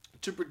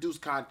to produce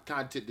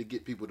content to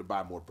get people to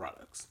buy more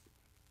products.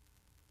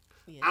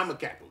 Yes. I'm a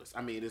capitalist.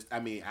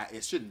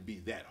 It shouldn't be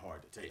that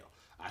hard to tell.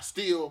 I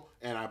steal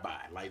and I buy.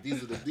 Like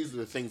these are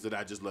the things that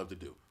I just love to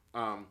do.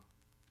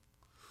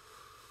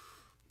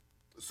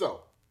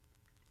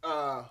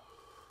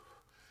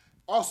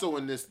 Also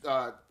in this,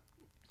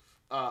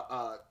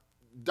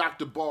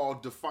 Dr. Ball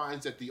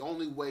defines that the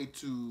only way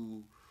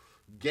to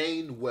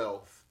gain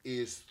wealth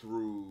is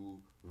through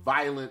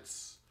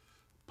violence,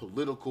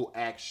 political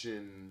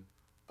action,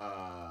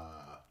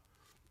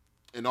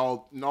 and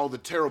all the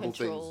terrible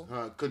things,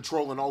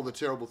 control and all the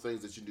terrible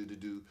things that you need to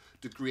do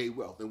to create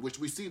wealth. In which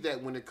we see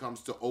that when it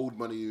comes to old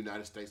money in the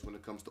United States, when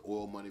it comes to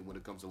oil money, when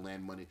it comes to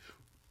land money,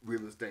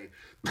 real estate,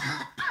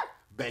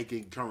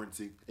 banking,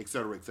 currency, et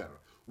cetera, et cetera.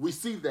 We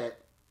see that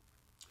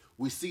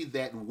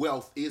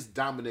wealth is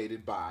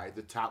dominated by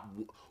the top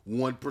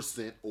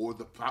 1% or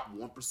the top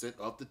 1%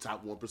 of the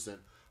top 1%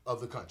 of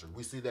the country.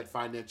 We see that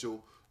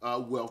financial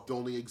wealth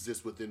only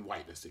exists within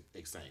whiteness,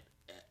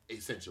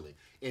 essentially,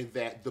 in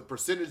that the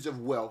percentage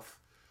of wealth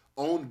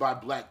owned by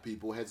black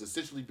people has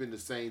essentially been the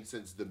same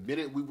since the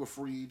minute we were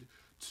freed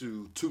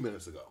to 2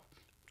 minutes ago.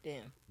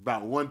 Damn.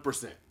 About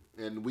 1%.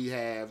 And we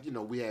have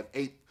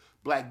 8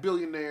 black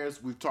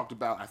billionaires. We've talked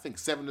about, I think,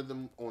 7 of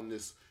them on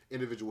this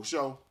individual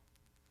show.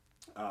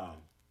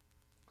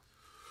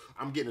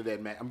 I'm getting to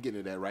that, Matt. I'm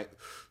getting to that, right?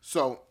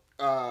 So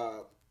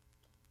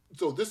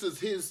this is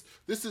his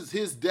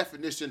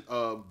definition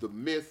of the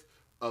myth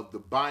of the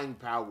buying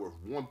power of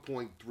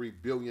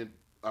 $1.3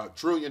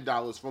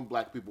 trillion from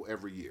black people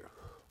every year.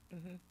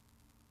 Mm-hmm.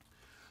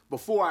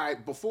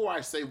 Before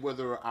I say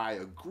whether I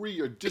agree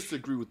or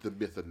disagree with the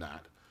myth or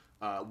not,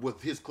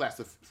 with his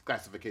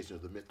classification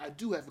of the myth, I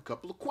do have a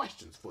couple of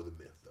questions for the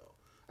myth, though.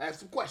 I have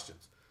some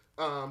questions.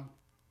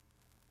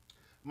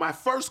 My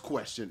first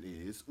question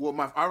is,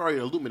 I already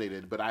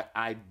illuminated it, but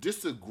I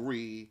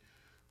disagree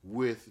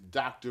with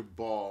Dr.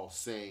 Ball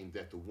saying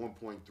that the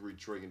 $1.3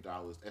 trillion,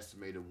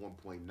 estimated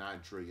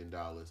 $1.9 trillion,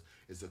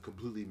 is a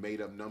completely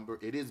made-up number.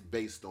 It is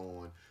based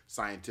on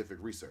scientific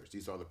research.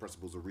 These are the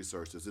principles of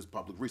research. This is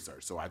public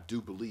research. So I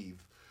do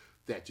believe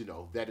that,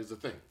 that is a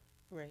thing.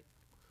 Right.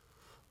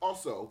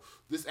 Also,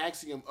 this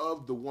axiom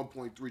of the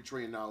 $1.3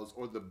 trillion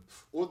or the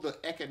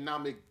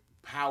economic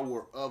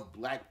power of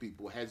black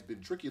people has been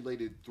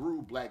triangulated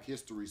through black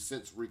history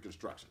since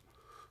Reconstruction.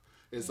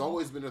 It's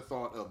always been a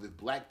thought of if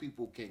black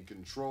people can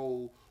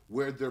control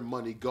where their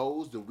money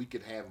goes, then we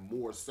could have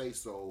more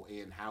say-so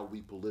in how we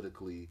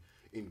politically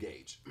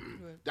engage.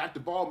 Right.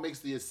 Dr. Ball makes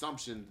the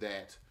assumption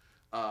that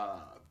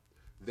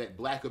that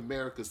black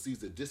America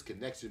sees a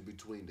disconnection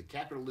between the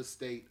capitalist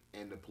state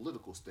and the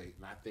political state,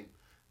 and I think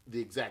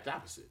the exact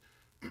opposite.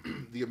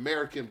 The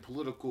American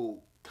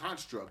political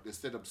construct is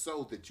set up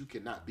so that you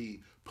cannot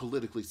be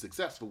politically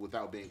successful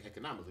without being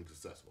economically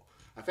successful.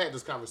 I've had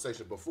this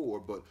conversation before,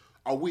 but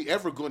are we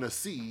ever going to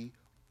see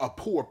a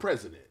poor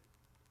president?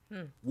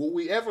 Will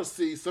we ever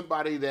see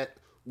somebody that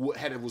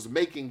was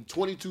making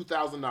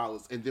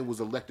 $22,000 and then was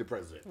elected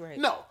president? Right.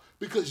 No,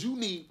 because you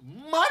need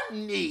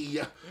money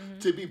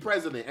to be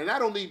president, and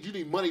you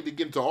need money to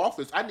get into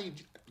office.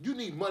 You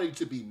need money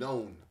to be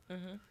known.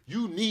 Mm-hmm.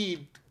 You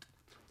need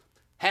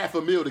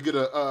 $500,000 to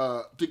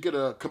get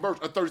a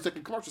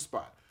 30-second commercial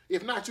spot.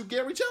 If not, you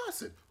Gary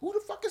Johnson. Who the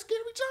fuck is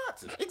Gary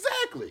Johnson?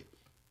 Exactly.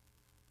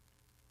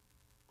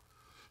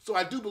 So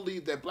I do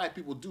believe that black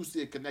people do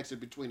see a connection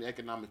between the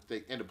economic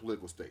state and the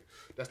political state.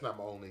 That's not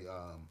my only.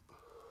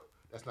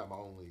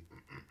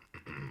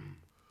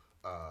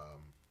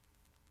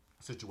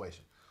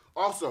 Situation.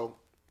 Also,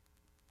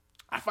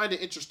 I find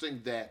it interesting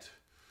that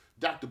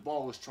Dr.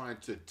 Ball is trying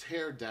to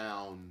tear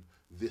down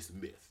this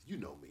myth. You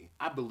know me.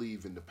 I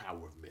believe in the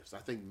power of myths. I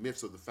think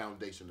myths are the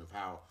foundation of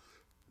how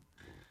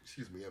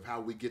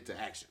we get to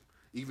action.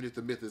 Even if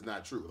the myth is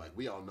not true. Like,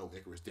 we all know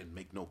Icarus didn't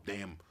make no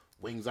damn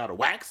wings out of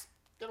wax.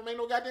 That don't make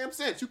no goddamn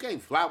sense. You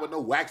can't fly with no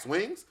wax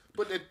wings.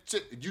 But that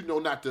shit,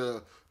 not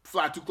to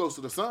fly too close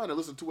to the sun and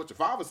listen to what your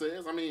father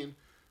says. I mean,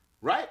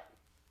 right?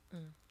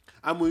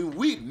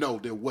 We know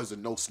there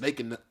wasn't no snake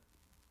in the...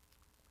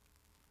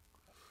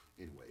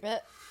 Anyway.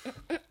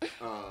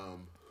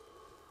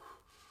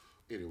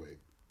 Anyway.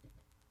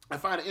 I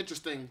find it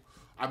interesting.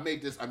 I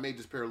made this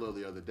parallel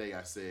the other day.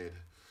 I said,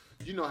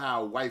 you know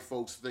how white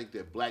folks think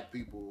that black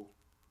people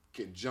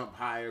can jump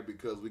higher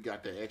because we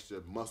got that extra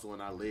muscle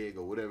in our leg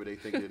or whatever they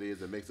think it is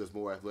that makes us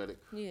more athletic?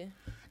 Yeah.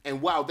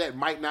 And while that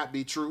might not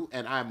be true,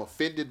 and I'm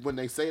offended when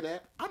they say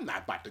that, I'm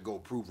not about to go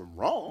prove them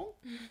wrong.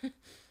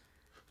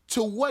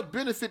 To what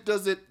benefit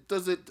does it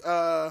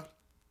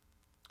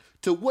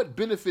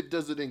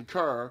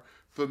incur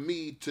for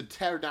me to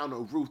tear down a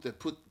roof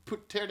that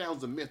tear down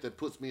a myth that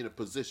puts me in a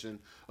position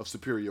of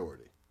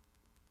superiority?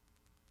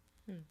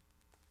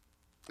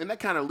 And that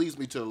kind of leads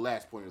me to the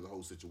last point of the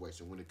whole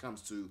situation when it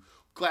comes to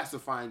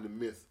classifying the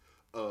myth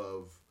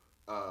of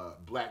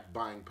black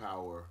buying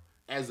power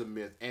as a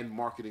myth and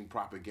marketing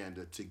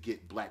propaganda to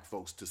get black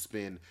folks to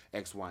spend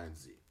X, Y, and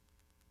Z.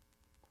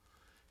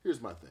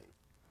 Here's my thing.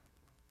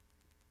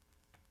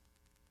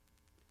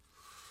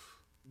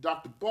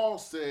 Dr. Ball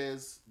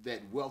says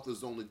that wealth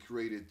is only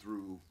created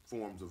through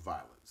forms of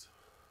violence.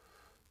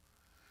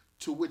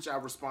 To which I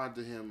respond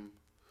to him,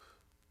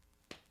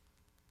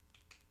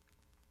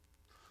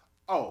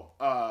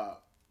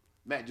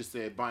 Matt just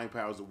said buying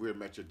power is a weird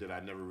metric that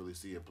I never really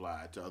see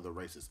applied to other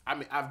races. I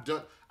mean,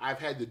 I've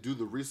had to do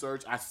the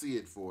research. I see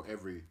it for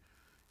every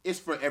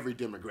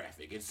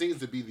demographic. It seems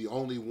to be the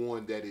only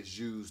one that is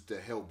used to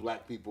help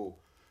black people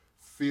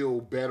feel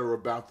better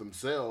about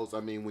themselves. I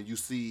mean, when you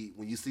see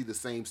the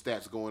same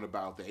stats going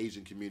about the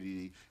Asian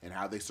community and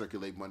how they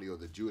circulate money, or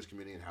the Jewish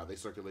community and how they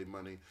circulate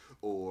money,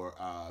 or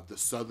the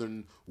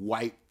Southern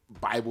white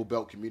Bible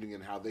Belt community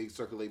and how they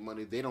circulate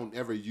money, they don't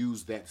ever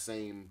use that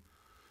same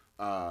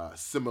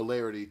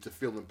similarity to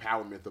feel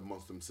empowerment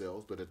amongst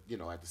themselves. But at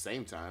the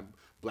same time,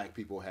 black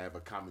people have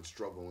a common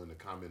struggle and a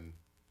common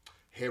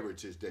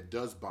heritage that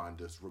does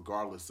bond us,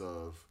 regardless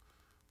of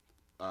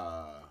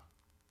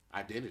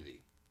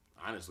identity.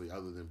 Honestly,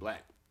 other than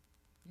black.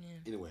 Yeah.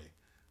 Anyway,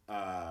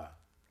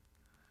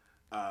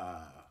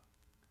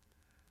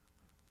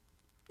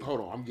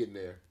 hold on, I'm getting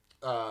there.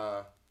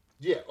 So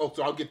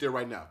I'll get there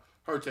right now.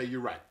 Herte,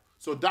 you're right.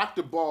 So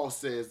Dr. Ball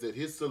says that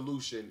his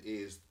solution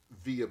is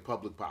via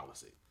public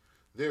policy.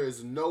 There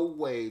is no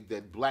way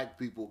that black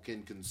people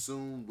can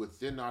consume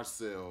within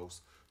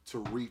ourselves to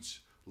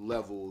reach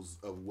levels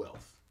of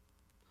wealth.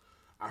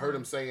 I heard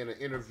him say in an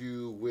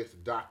interview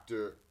with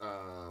Dr.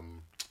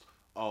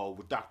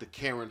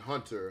 Karen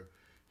Hunter,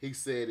 he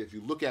said if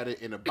you look at it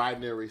in a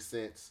binary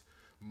sense,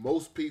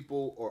 most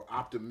people are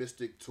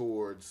optimistic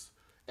towards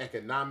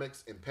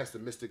economics and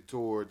pessimistic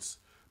towards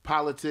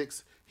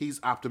politics.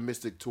 He's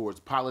optimistic towards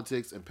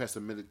politics and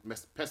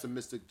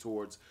pessimistic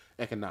towards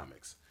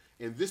economics.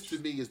 And this to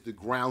me is the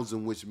grounds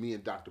in which me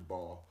and Dr.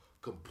 Ball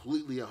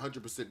completely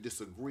 100%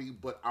 disagree,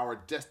 but our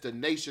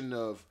destination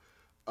of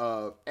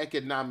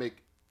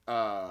economic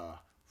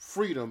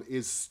freedom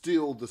is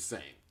still the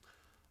same.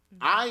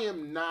 I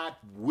am not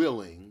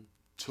willing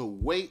to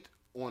wait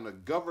on a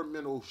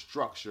governmental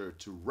structure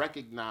to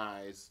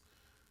recognize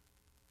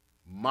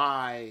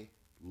my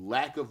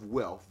lack of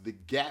wealth, the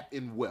gap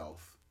in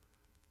wealth,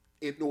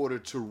 in order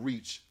to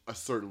reach a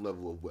certain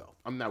level of wealth.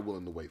 I'm not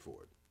willing to wait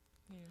for it.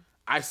 Yeah.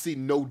 I see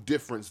no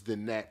difference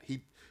than that.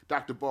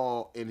 Dr.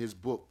 Ball, in his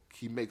book,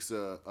 he makes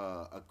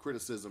a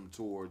criticism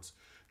towards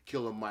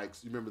Killer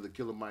Mike's. You remember the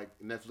Killer Mike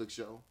Netflix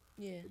show?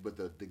 Yeah. But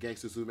the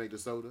gangsters who make the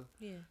soda?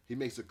 Yeah. He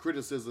makes a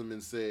criticism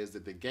and says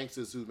that the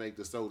gangsters who make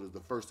the soda,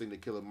 the first thing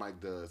that Killer Mike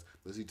does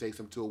is he takes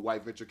them to a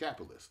white venture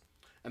capitalist.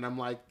 And I'm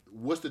like,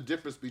 what's the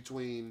difference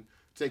between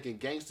taking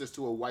gangsters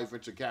to a white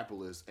venture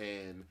capitalist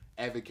and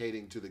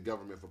advocating to the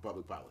government for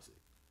public policy?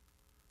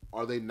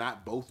 Are they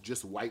not both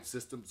just white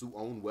systems who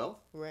own wealth?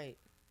 Right.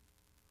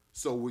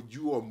 So when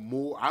you are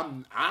more,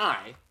 I'm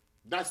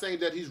not saying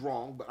that he's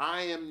wrong, but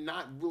I am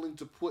not willing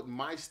to put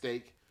my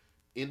stake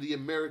in the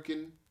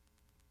American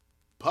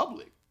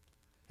public.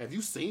 Have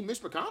you seen Mitch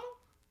McConnell?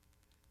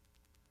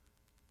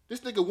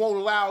 This nigga won't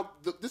allow,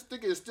 this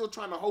nigga is still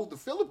trying to hold the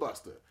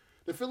filibuster.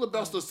 The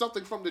filibuster is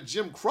something from the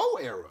Jim Crow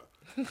era.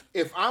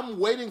 If I'm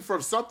waiting for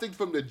something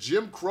from the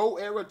Jim Crow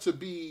era to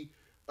be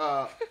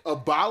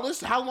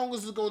abolished, how long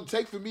is it going to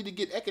take for me to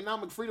get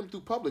economic freedom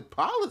through public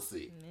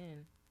policy?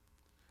 Man.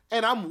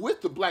 And I'm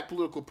with the Black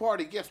political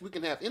party. Yes, we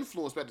can have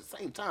influence, but at the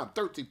same time,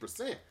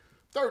 13%.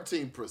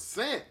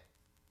 13%.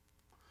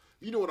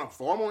 You know what I'm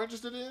far more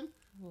interested in?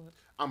 What?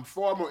 I'm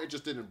far more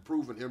interested in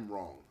proving him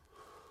wrong.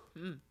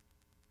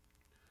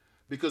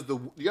 Because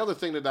the other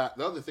thing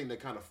that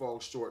kind of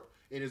falls short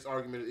in his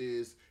argument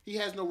is he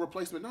has no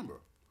replacement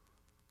number.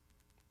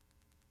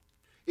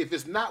 If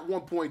it's not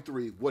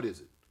 1.3, what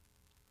is it?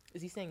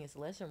 Is he saying it's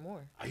less or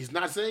more? He's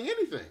not saying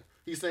anything.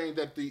 He's saying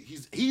that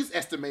he's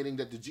estimating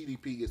that the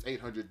GDP is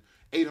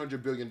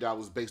 $800 billion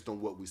based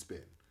on what we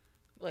spend.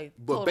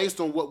 But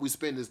based on what we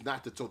spend is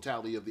not the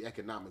totality of the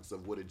economics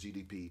of what a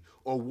GDP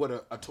or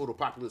what a total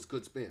populace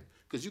could spend.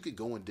 Because you could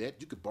go in debt,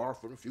 you could borrow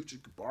from the future,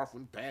 you could borrow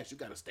from the past, you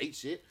got estate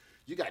shit,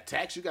 you got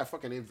tax, you got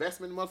fucking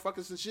investment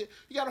motherfuckers and shit.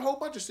 You got a whole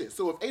bunch of shit.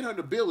 So if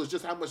 800 bill is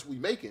just how much we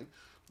making,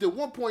 the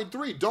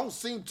 1.3 don't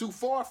seem too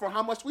far for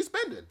how much we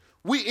spending.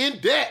 We in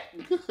debt.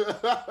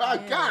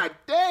 God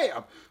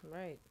damn.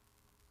 Right.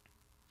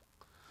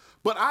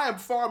 But I am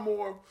far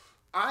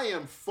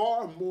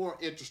more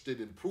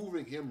interested in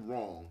proving him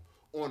wrong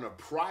on a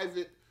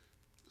private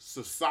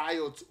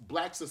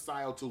black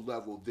societal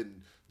level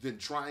than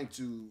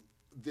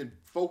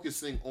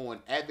focusing on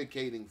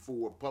advocating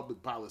for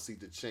public policy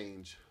to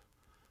change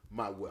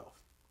my wealth.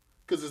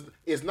 Because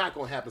it's not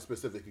going to happen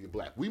specifically to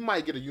black. We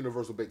might get a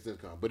universal basic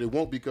income, but it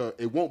won't be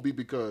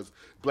because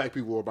black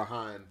people are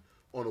behind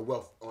in the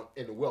wealth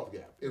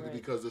gap. It'll be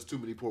because there's too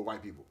many poor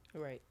white people.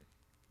 Right.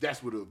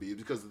 That's what it'll be.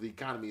 Because the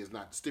economy is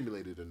not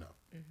stimulated enough.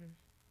 Mm-hmm.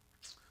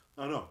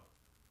 I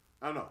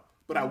know.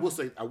 But I will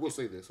say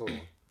this. Hold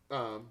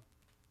on.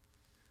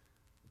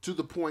 To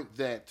the point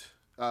that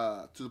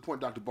to the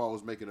point Dr. Ball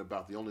was making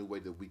about the only way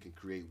that we can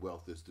create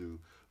wealth is through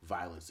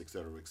violence, et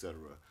cetera, et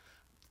cetera.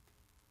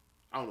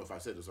 I don't know if I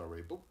said this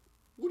already, but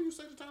what do you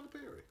say to Tyler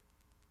Perry?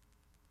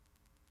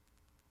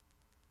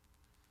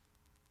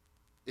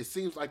 It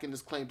seems like in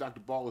this claim, Dr.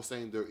 Ball was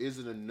saying there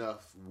isn't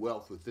enough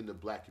wealth within the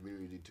black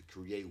community to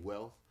create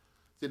wealth.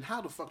 Then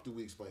how the fuck do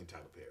we explain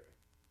Tyler Perry?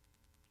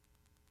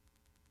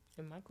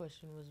 And my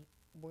question was,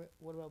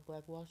 what about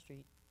Black Wall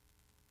Street?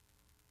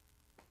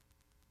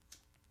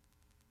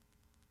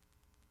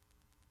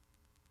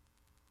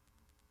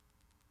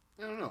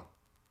 I don't know.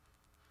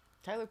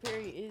 Tyler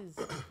Perry is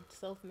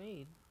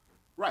self-made.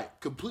 Right,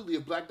 completely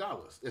of black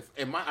dollars.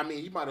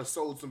 He might have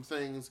sold some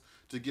things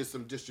to get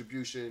some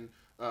distribution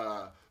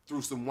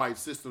through some white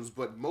systems,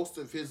 but most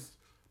of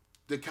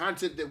the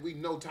content that we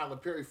know Tyler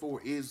Perry for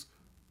is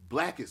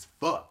black as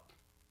fuck.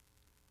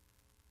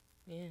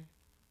 Yeah.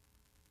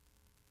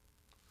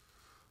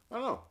 I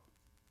don't know.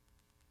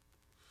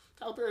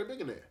 Tyler Perry, a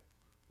billionaire.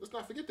 Let's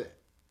not forget that.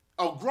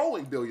 A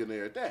growing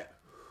billionaire at that.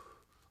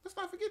 Let's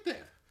not forget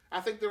that. I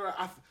think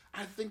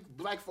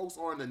black folks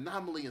are an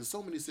anomaly in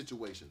so many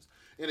situations.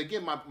 And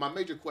again, my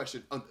major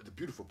question, the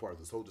beautiful part of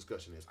this whole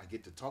discussion is I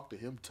get to talk to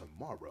him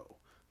tomorrow.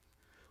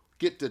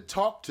 Get to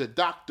talk to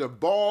Dr.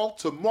 Ball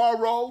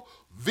tomorrow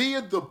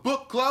via the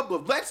book club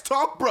of Let's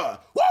Talk Bruh.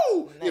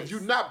 Woo! Nice. If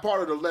you're not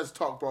part of the Let's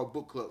Talk Bruh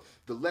book club,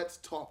 the Let's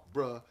Talk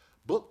Bruh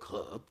book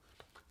club,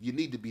 you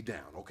need to be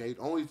down, okay?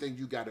 The only thing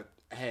you got to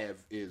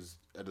have is,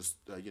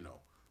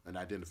 an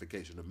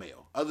identification of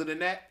male. Other than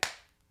that,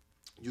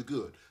 you're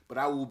good. But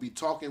I will be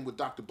talking with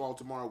Dr. Ball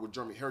tomorrow with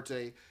Jeremy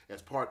Herte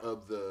as part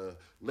of the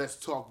Let's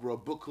Talk Bro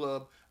book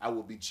club. I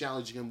will be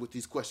challenging him with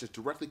these questions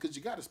directly because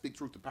you got to speak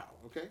truth to power,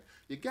 okay?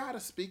 You got to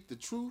speak the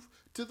truth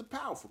to the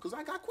powerful because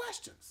I got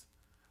questions.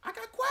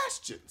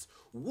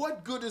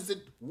 What good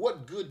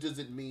does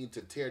it mean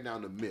to tear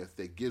down the myth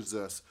that gives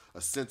us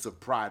a sense of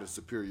pride and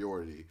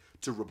superiority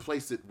to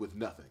replace it with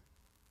nothing?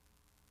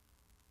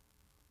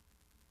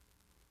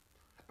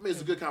 I mean,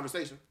 it's a good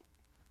conversation.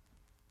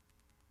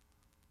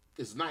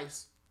 It's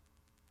nice.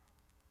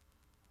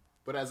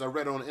 But as I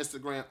read on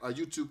Instagram, a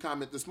YouTube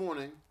comment this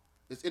morning,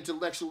 it's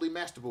intellectually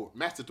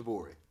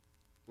masturbatory,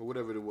 or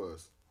whatever it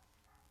was.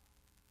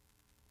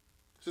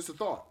 It's just a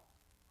thought.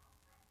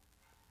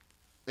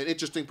 An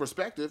interesting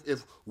perspective.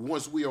 If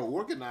once we are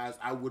organized,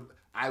 I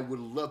would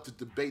love to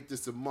debate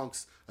this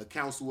amongst a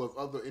council of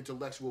other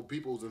intellectual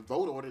peoples and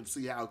vote on it and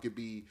see how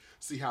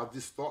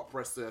this thought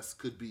process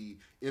could be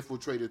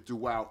infiltrated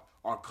throughout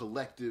our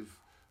collective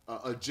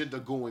agenda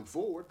going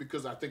forward,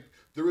 because I think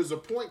there is a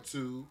point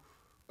to,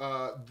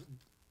 I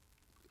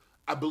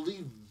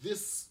believe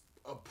this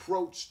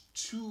approach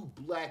to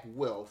black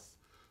wealth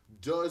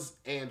does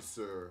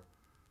answer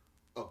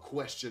a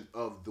question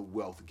of the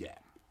wealth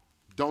gap.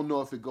 Don't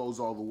know if it goes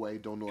all the way,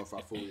 don't know if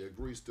I fully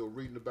agree, still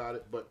reading about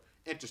it, but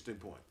interesting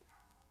point.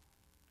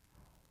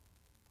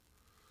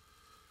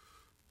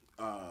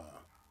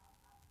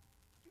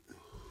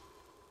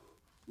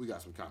 We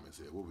got some comments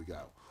here. What we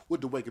got? What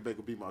the Wake and Bake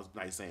will be my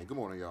nice saying? Good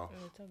morning, y'all.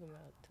 We're talking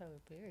about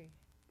Tyler Perry.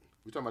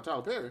 We talking about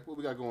Tyler Perry? What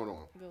we got going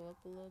on? Go up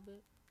a little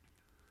bit.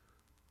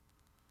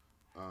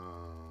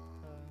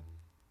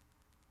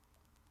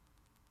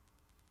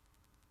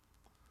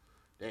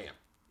 Damn.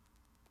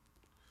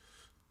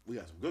 We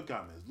got some good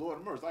comments. Lord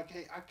of mercy, I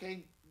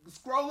can't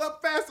scroll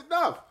up fast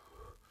enough.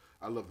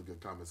 I love the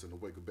good comments in the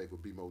Wake and Bake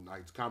with BMO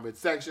Nights comment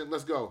section.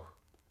 Let's go.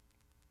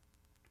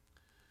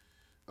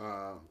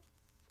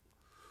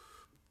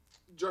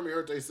 Jeremy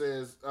Herte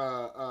says,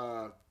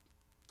 Dr.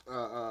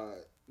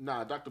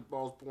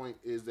 Ball's point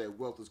is that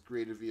wealth is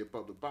created via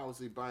public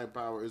policy. Buying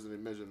power isn't a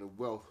measure of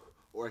wealth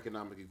or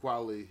economic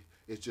equality.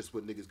 It's just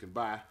what niggas can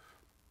buy.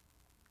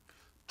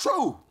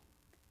 True.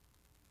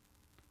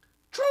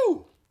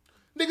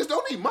 Niggas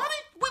don't need money.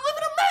 We live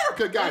in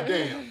America,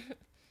 goddamn.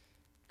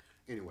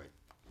 Anyway,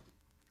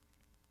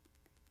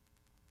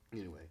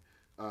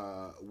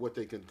 what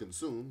they can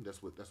consume,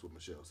 that's what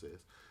Michelle says.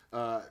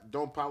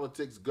 Don't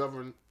politics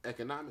govern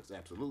economics?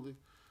 Absolutely.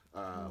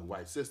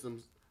 White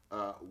systems.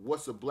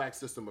 What's a black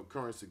system of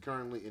currency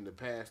currently? In the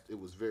past, it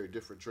was very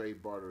different.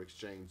 Trade, barter,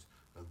 exchange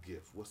of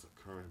gift. What's a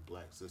current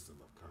black system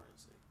of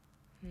currency?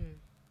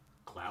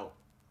 Clout.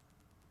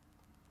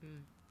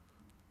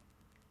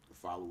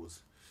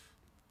 Followers.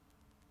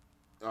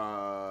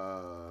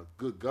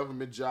 Good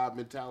government job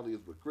mentality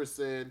is what Chris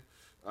said.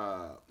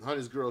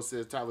 Honey's girl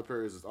says Tyler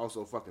Perry is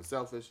also fucking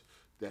selfish.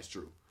 That's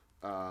true.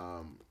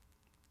 How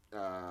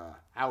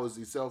is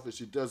he selfish?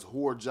 He does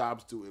hoard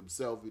jobs to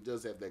himself. He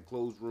does have that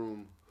closed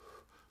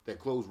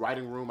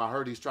writing room. I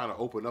heard he's trying to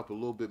open up a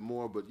little bit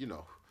more, but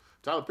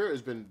Tyler Perry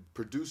has been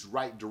produced,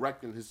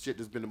 directing. His shit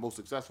has been the most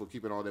successful,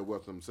 keeping all that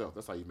wealth to himself.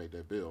 That's how you make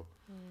that bill.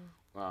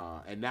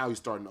 And now he's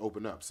starting to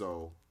open up.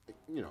 So,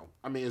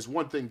 it's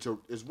one thing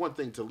to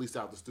lease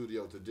out the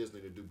studio to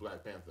Disney to do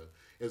Black Panther.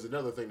 It's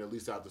another thing to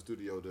lease out the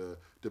studio to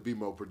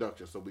BMO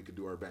Productions so we could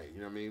do our bang.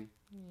 You know what I mean?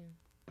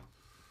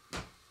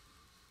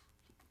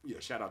 Yeah,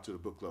 shout out to the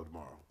book club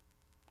tomorrow.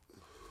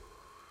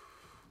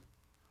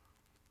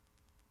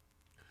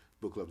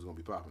 Book club is going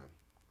to be popping.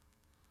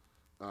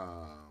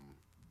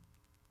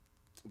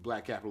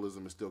 black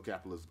capitalism is still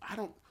capitalism.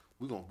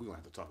 We're gonna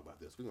have to talk about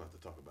this. We're gonna have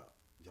to talk about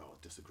y'all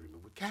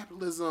disagreement with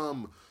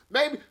capitalism.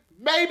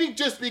 Maybe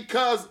just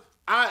because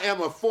I am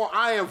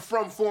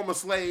from former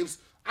slaves,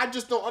 I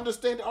just don't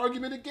understand the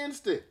argument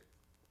against it.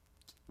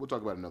 We'll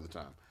talk about it another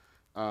time.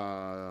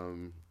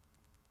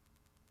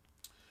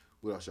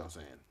 What else y'all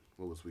saying?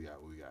 What else we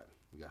got? We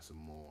got some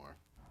more.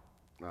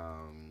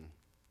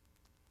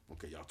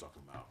 Okay, y'all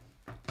talking about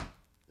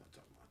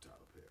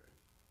Tyler Perry.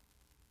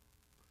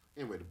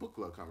 Anyway, the book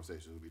club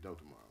conversation will be dope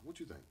tomorrow. What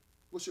you think?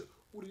 What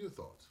are your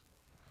thoughts?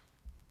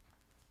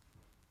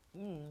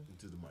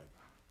 Into the mic.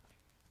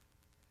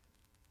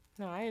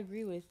 No, I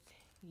agree with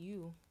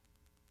you,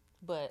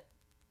 but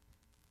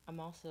I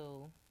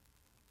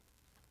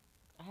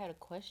had a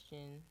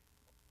question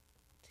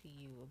to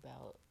you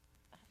about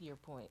your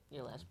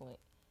last point.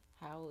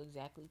 How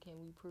exactly can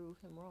we prove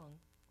him wrong?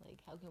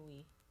 Like, how can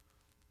we?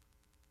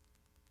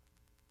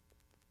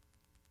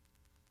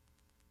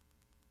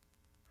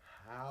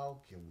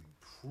 How can we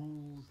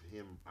prove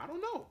him? I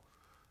don't know.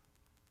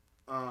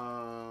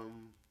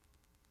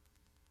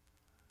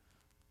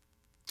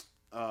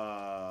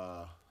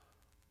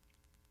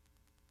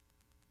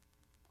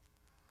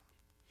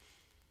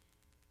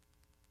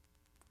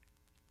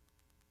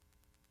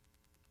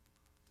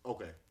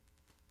 Okay.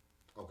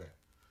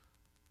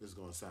 This is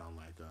gonna sound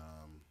like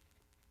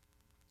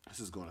this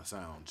is gonna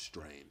sound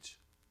strange.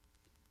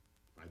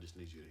 I just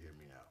need you to hear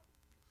me out.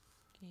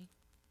 Okay.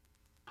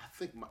 I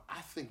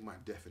think my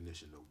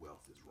definition of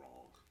wealth is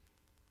wrong,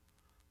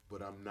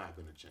 but I'm not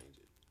gonna change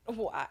it.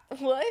 Why?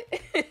 What?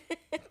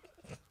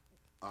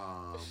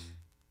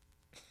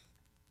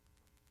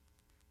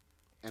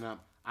 And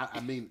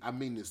I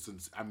mean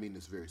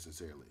this very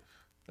sincerely.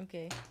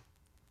 Okay.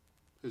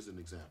 Here's an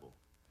example.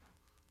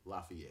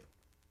 Lafayette.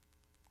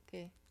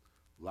 Okay.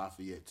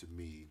 Lafayette to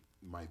me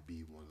might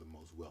be one of the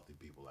most wealthy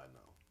people I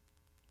know.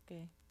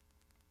 Okay.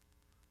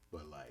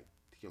 But like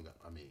he don't got,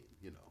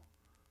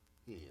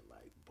 he ain't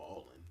like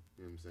balling.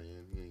 You know what I'm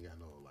saying? He ain't got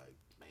no like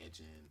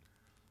mansion.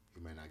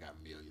 He may not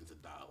got millions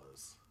of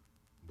dollars.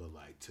 But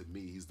like to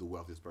me, he's the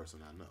wealthiest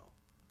person I know.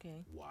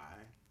 Okay. Why?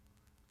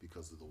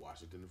 Because of the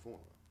Washington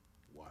Informer.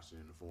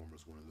 Washington Informer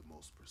is one of the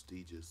most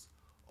prestigious,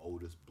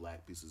 oldest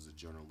black pieces of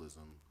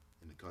journalism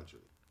in the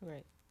country.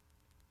 Right.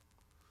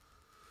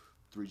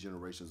 3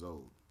 generations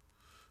old.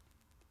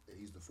 And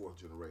he's the 4th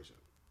generation.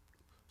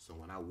 So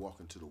when I walk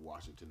into the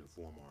Washington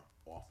Informer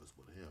office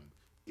with him,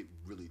 it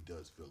really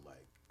does feel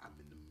like I'm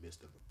in the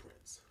midst of a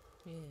prince.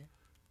 Yeah.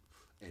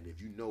 And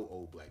if you know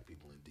old black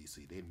people in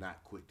D.C., they're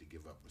not quick to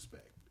give up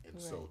respect. And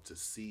right. So to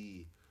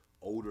see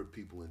older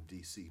people in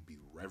D.C. be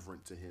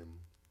reverent to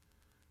him,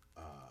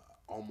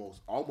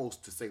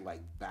 almost to say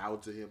like bow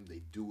to him,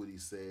 they do what he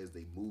says,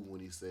 they move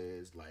when he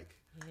says, like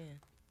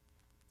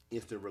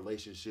instant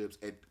relationships,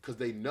 because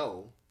they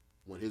know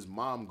when his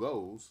mom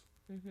goes,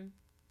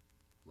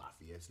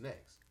 Lafayette's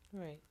next.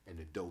 Right. And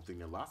the dope thing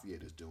that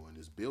Lafayette is doing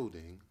is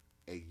building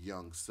a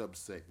young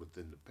subsect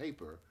within the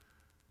paper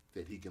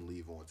that he can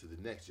leave on to the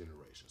next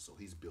generation. So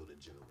he's building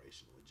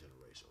generational and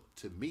generational.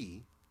 To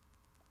me,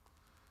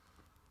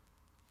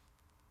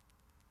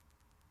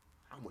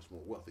 how much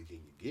more wealthy can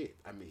you get?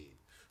 I mean,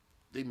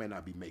 they may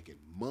not be making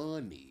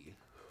money.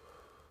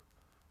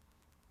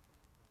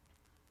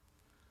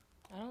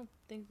 I don't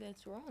think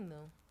that's wrong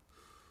though.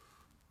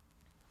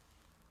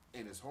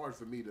 And it's hard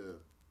for me to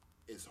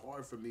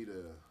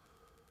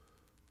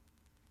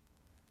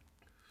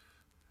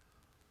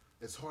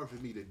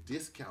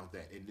discount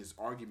that in this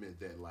argument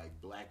that like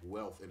black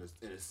wealth, in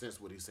a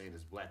sense, what he's saying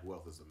is black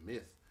wealth is a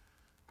myth.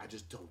 I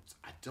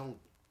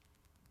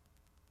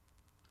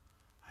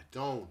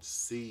don't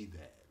see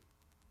that.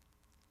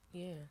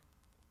 Yeah.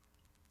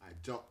 I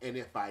don't, and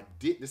if I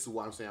did, this is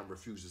why I'm saying I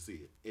refuse to see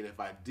it. And if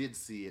I did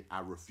see it,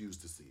 I refuse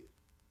to see it.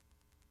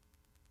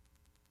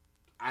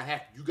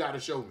 You gotta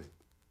show me.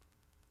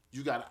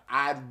 You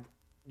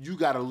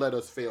gotta let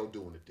us fail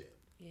doing it then.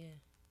 Yeah.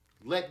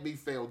 Let me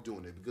fail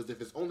doing it, because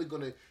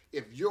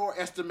if your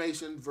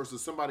estimation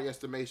versus somebody's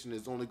estimation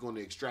is only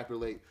gonna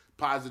extrapolate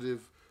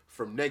positive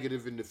from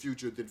negative in the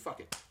future, then fuck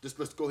it. Just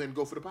let's go ahead and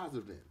go for the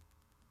positive then.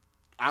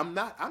 I'm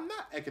not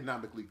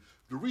economically,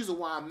 the reason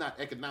why I'm not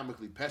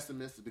economically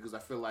pessimist is because I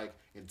feel like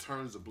in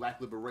terms of black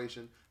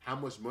liberation, how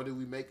much money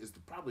we make is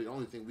probably the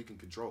only thing we can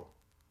control.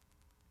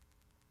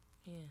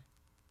 Yeah.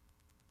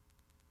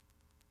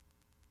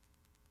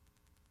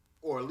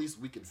 Or at least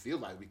we can feel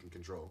like we can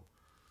control.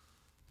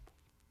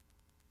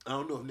 I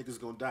don't know if niggas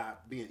gonna die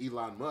being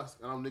Elon Musk.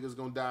 I don't know if niggas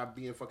gonna die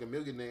being fucking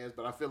millionaires,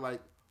 but I feel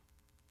like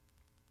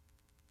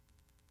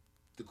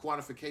the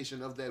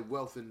quantification of that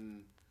wealth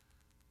in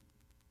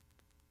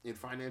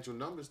financial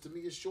numbers to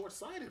me is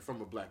short-sighted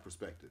from a black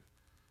perspective.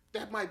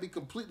 That might be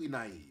completely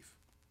naive.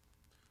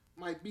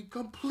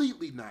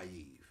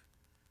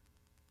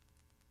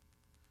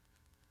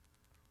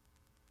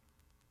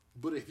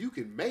 But if you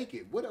can make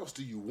it, what else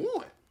do you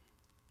want?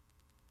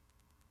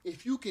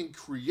 If you can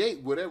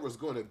create whatever's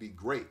going to be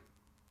great,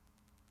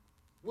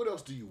 what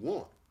else do you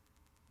want?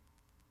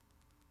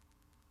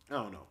 I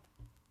don't know.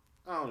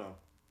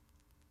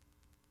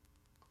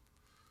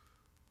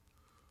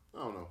 I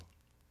don't know.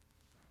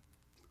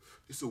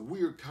 It's a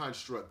weird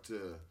construct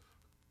to.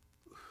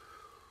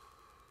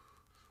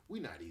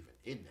 We're not even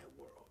in that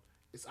world.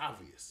 It's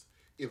obvious.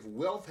 If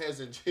wealth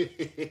hasn't,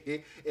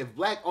 if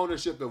black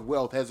ownership of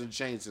wealth hasn't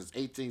changed since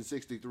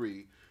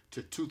 1863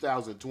 to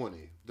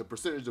 2020, the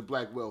percentage of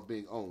black wealth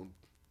being owned,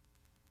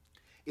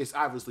 it's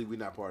obviously we're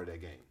not part of that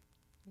game.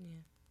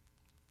 Yeah.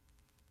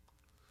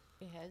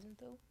 It hasn't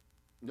though.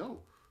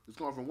 No, it's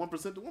gone from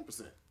 1% to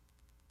 1%.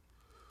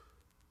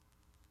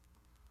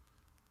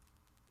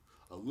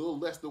 A little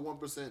less than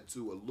 1%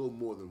 to a little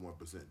more than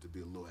 1% to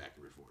be a little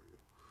accurate for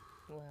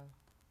you. Wow.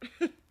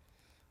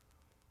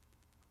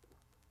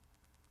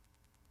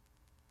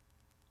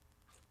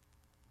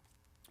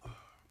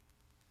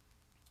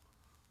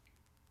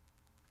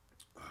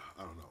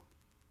 I don't know.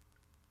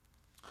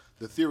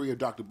 The theory of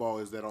Dr. Ball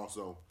is that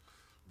also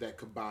that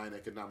combined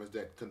economics,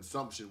 that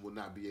consumption will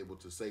not be able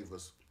to save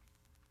us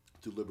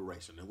to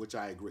liberation, and which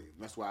I agree.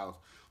 That's why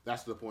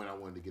that's the point I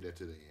wanted to get at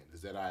to the end,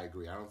 is that I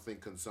agree. I don't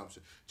think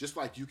consumption, just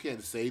like you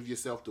can't save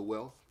yourself to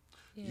wealth,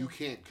 you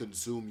can't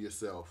consume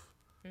yourself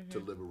to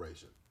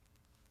liberation.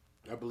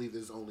 I believe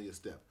there's only a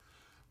step.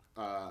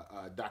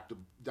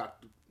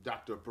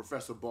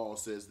 Professor Ball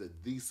says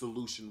that the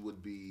solution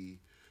would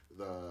be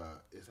I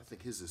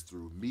think his is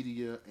through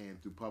media and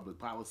through public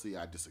policy.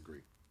 I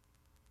disagree.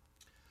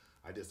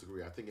 I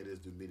think it is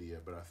through media,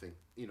 but I think,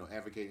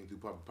 advocating through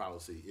public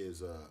policy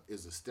is a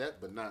step,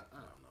 but not,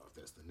 I don't know if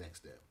that's the next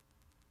step.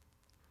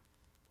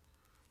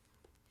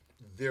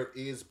 There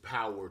is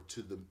power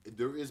to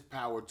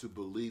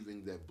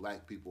believing that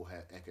black people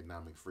have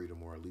economic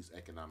freedom, or at least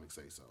economic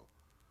say so.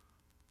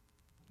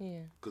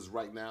 Yeah. Because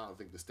right now, I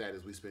think the stat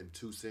is we spend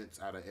 2 cents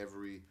out of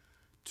every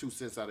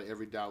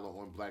dollar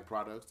on black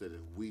products. That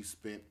if we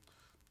spent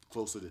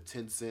closer to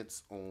 10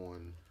 cents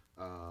on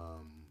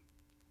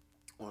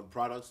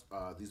products,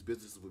 these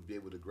businesses would be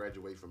able to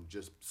graduate from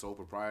just sole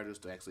proprietors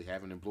to actually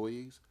having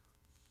employees.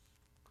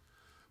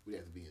 We'd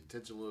have to be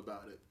intentional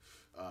about it.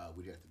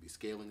 We'd have to be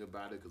scaling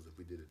about it, because if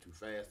we did it too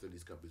fast, then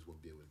these companies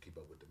wouldn't be able to keep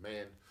up with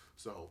demand.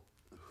 So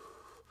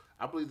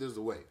I believe there's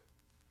a way.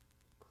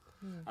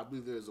 I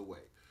believe there's a way.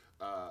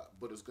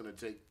 But it's going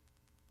to take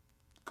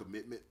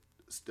commitment,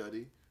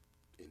 study,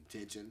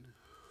 intention,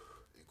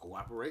 and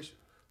cooperation.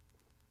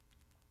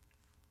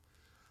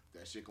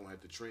 That shit gonna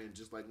have to trend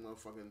just like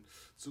motherfucking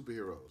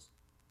superheroes.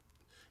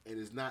 And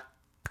it's not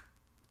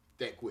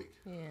that quick.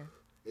 Yeah.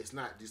 It's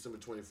not December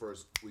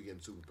 21st, we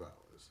getting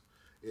superpowers.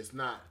 It's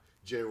not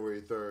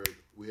January 3rd,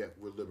 we're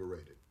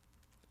liberated.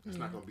 It's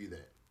not gonna be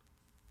that.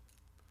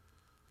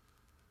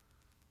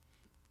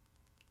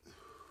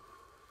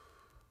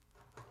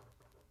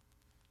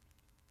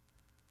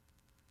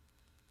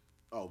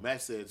 Oh,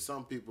 Matt said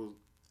some people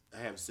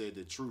have said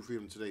that true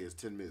freedom today is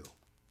 10 mil.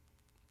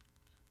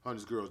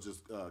 Hundreds Girls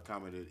just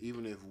commented,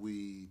 even if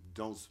we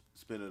don't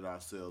spend it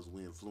ourselves,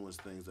 we influence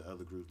things that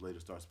other groups later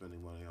start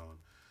spending money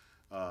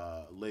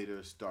on.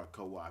 Later start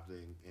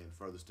co-opting and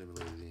further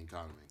stimulating the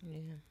economy.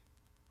 Yeah.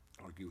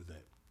 I agree with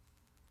that.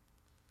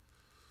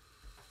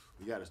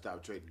 We got to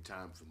stop trading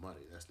time for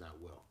money. That's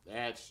not wealth.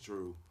 That's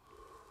true.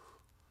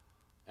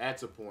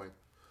 That's a point.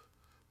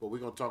 But we're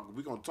gonna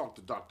talk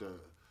to Dr.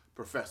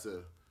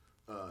 Professor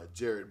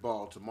Jared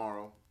Ball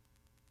tomorrow.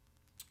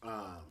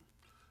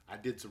 I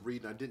did some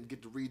reading. I didn't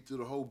get to read through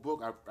the whole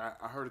book.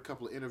 I heard a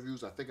couple of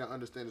interviews. I think I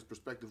understand his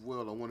perspective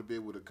well. I want to be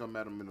able to come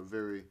at him in a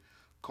very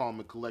calm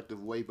and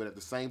collective way. But at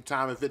the same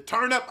time, if it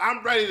turn up,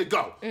 I'm ready to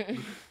go. You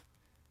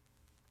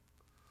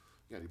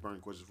got any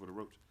burning questions for the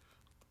Roach?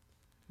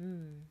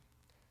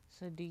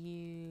 So do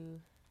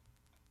you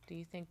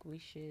think we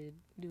should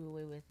do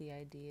away with the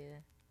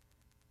idea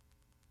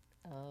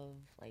of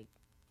like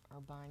our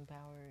buying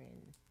power,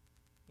 and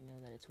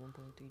that it's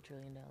 $1.3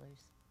 trillion?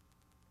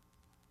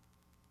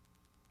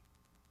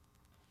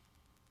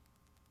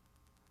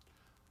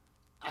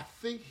 I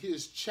think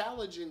his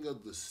challenging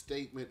of the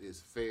statement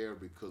is fair,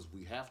 because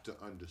we have to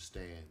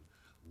understand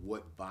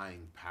what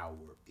buying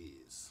power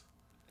is.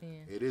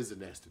 Yeah. It is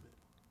an estimate.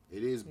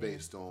 It is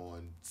based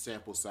on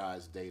sample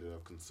size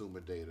data, consumer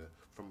data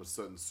from a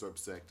certain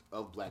subsect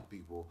of black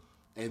people,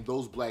 and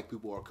those black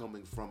people are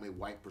coming from a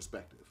white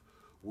perspective.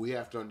 We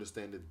have to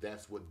understand that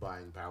that's what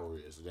buying power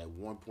is. That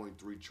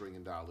 $1.3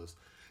 trillion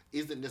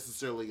isn't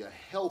necessarily a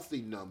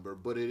healthy number,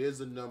 but it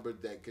is a number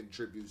that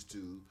contributes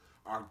to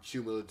our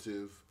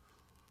cumulative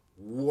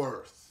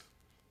worth.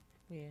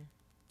 Yeah.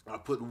 I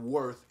put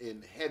worth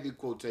in heavy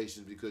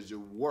quotations, because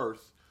your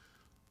worth,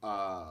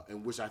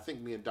 in which I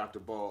think me and Dr.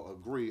 Ball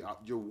agree,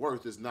 your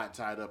worth is not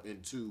tied up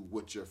into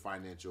what your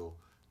financial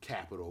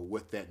capital,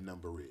 what that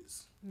number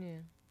is. Yeah.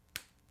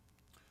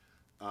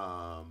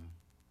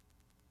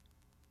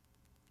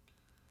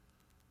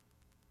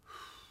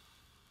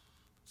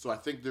 So I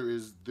think there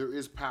is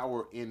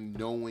power in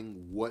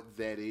knowing what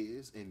that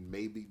is, and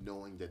maybe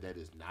knowing that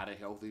is not a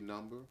healthy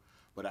number.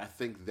 But I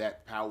think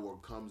that power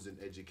comes in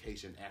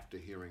education after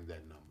hearing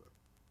that number.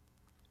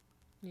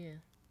 Yeah.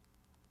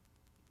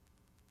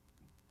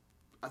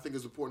 I think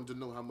it's important to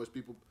know how much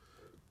people.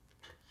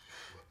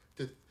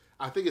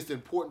 I think it's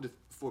important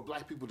for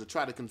black people to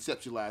try to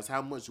conceptualize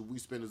how much we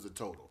spend as a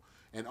total.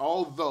 And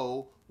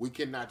although we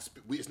cannot,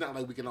 it's not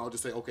like we can all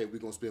just say, okay, we're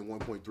going to spend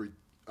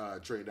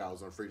 $1.3 trillion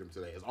on freedom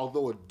today.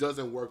 Although it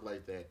doesn't work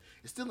like that,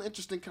 it's still an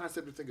interesting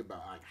concept to think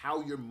about, like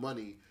how your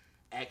money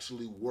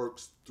actually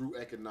works through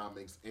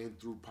economics and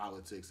through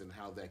politics, and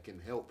how that can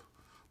help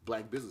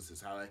black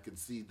businesses, how that can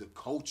see the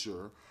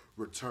culture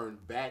return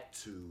back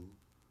to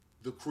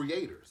the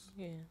creators.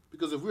 Yeah.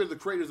 Because if we're the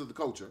creators of the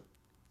culture,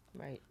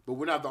 right, but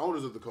we're not the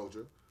owners of the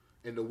culture,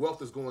 and the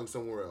wealth is going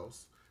somewhere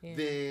else,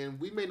 then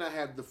we may not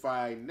have the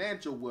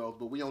financial wealth,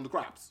 but we own the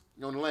crops.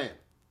 We own the land.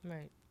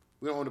 Right.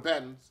 We don't own the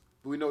patents,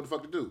 but we know what the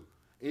fuck to do.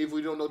 And if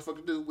we don't know what the fuck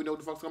to do, we know what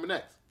the fuck's coming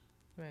next.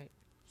 Right.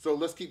 So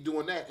let's keep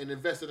doing that and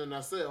invest it in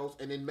ourselves,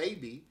 and then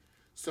maybe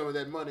some of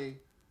that money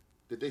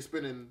that they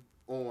spending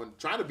on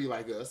trying to be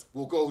like us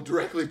will go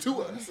directly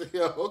to us.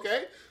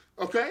 Okay?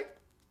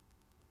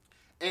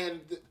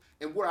 And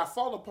where I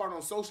fall apart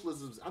on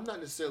socialism is I'm not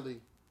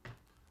necessarily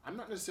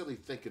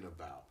thinking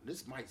about,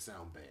 this might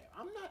sound bad,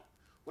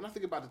 when I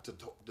think about the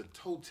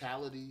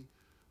totality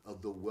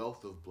of the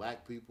wealth of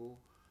black people,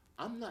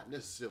 I'm not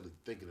necessarily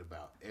thinking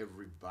about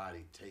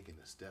everybody taking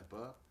a step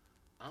up.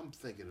 I'm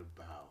thinking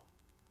about,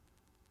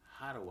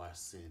 how do I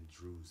send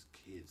Drew's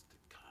kids to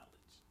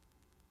college?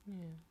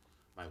 Yeah.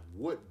 Like,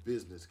 what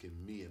business can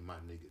me and my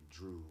nigga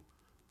Drew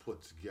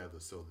put together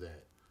so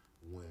that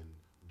when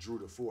Drew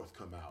the Fourth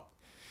come out,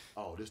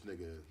 oh, this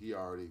nigga, he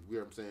already, you know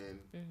what I'm saying?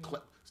 Mm-hmm.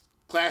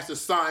 Class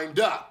is signed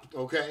up,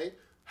 okay?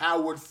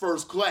 Howard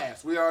first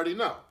class. We already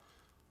know.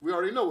 We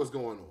already know what's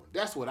going on.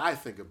 That's what I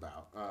think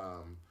about.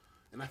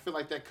 And I feel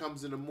like that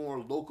comes in a more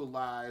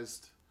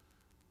localized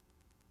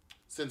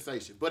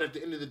sensation. But at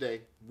the end of the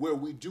day, where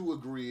we do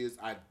agree is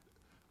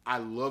I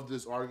love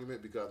this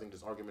argument because I think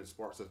this argument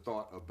sparks a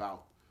thought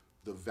about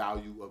the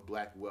value of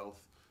black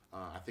wealth.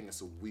 I think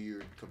it's a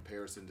weird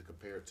comparison to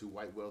compare it to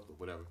white wealth or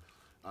whatever.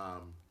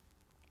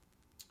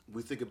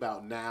 We think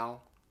about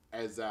now,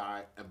 as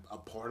I am a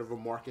part of a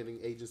marketing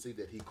agency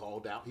that he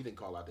called out. He didn't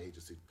call out the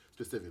agency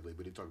specifically,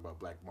 but he talked about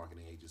black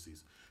marketing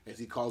agencies. As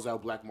he calls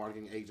out black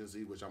marketing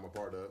agency, which I'm a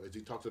part of, as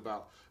he talks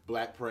about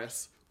black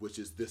press, which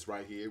is this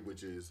right here,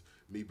 which is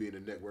me being the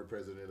network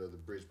president of the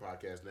Bridge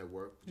Podcast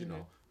Network, you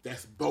know,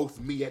 that's both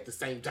me at the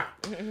same time.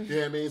 You know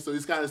what I mean? So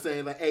he's kind of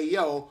saying like, hey,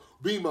 yo,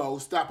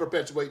 BMO, stop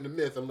perpetuating the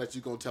myth unless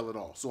you're going to tell it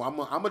all. So I'm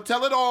going to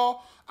tell it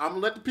all. I'm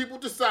going to let the people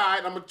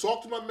decide. I'm going to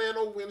talk to my man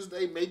on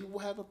Wednesday. Maybe we'll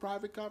have a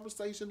private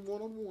conversation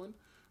one-on-one.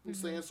 I'm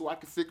saying, so I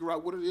can figure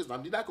out what it is. You're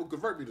not gonna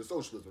convert me to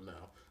socialism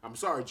now. I'm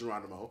sorry,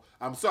 Geronimo.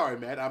 I'm sorry,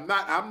 man. I'm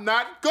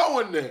not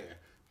going there.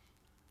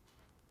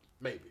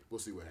 Maybe. We'll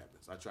see what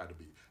happens. I got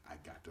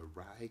the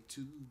right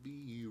to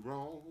be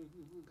wrong.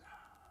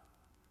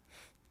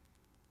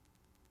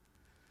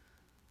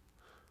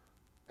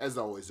 As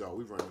always, y'all,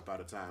 we've run up out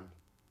of time.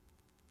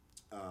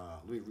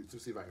 Let me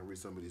see if I can read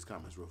some of these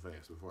comments real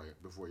fast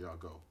before y'all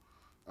go.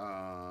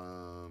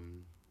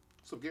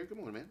 So Gary, good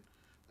morning,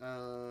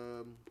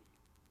 man.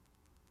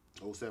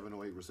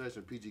 07-08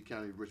 recession, PG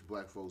County rich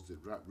black folks that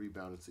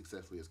rebounded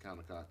successfully as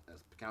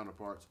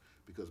counterparts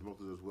because most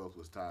of this wealth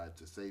was tied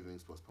to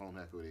savings plus home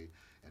equity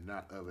and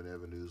not other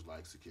avenues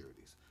like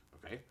securities.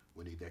 Okay,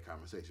 we need that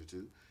conversation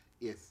too.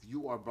 If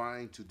you are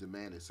buying to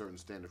demand a certain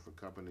standard for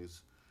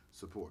companies'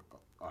 support,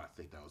 I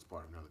think that was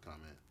part of another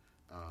comment.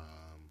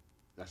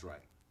 That's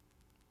right.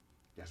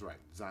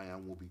 Zaire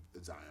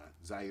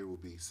will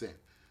be set,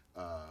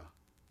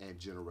 and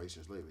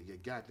generations later. You're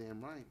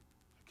goddamn right.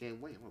 Can't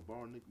wait. I'm gonna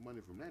borrow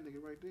money from that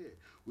nigga right there.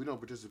 We don't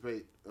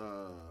participate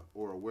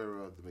or aware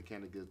of the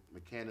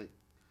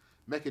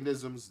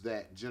mechanisms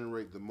that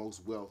generate the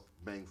most wealth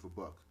bang for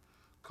buck.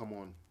 Come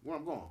on, where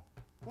I'm going?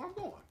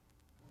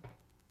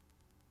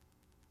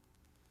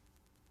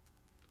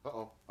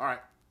 All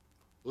right.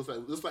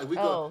 Looks like we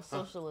go. Oh,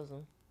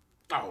 socialism.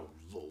 Oh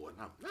Lord,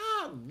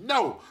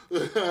 no.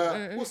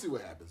 We'll see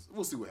what happens.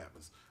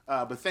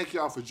 But thank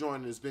y'all for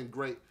joining. It's been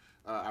great.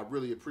 I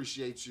really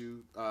appreciate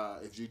you.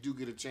 If you do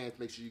get a chance,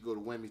 make sure you go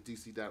to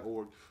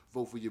whammysdc.org.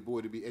 Vote for your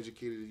boy to be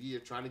Educated of the Year.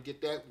 Trying to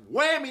get that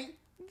whammy.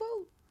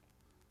 Vote.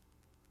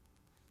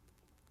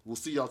 We'll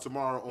see y'all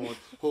tomorrow on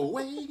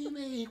Hawaii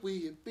Make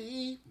We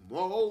Be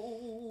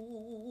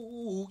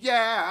More.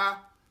 Yeah.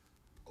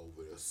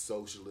 Over the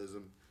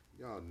socialism.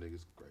 Y'all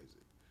niggas crazy.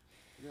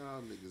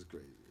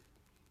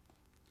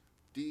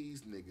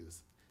 These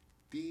niggas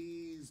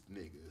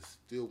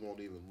still won't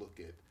even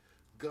look at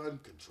gun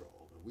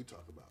control when we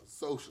talk about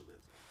socialism.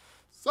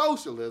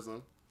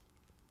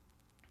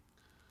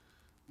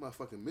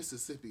 Motherfucking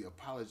Mississippi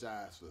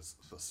apologized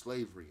for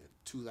slavery in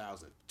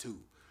 2002,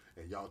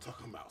 and y'all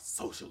talking about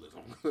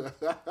socialism.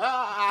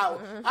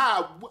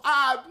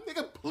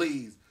 Nigga,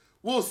 please.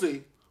 We'll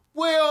see.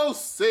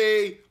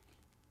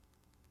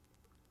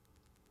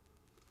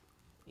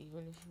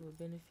 Even if it would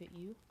benefit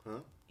you? Huh?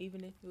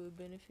 Even if it would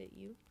benefit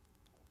you?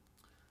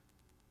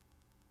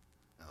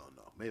 I don't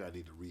know. Maybe I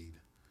need to read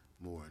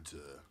more into...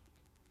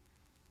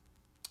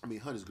 I mean,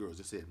 Hunter's Girls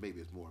just said maybe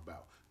it's more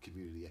about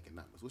community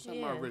economics, which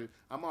I'm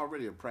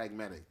already a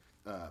pragmatic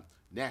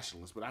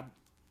nationalist, but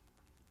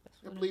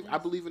I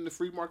believe in the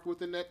free market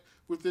within that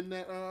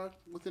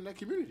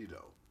community,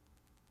 though.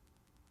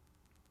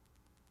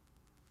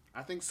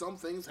 I think some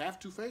things have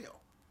to fail.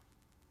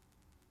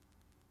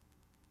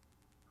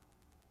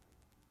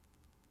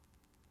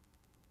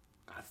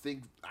 I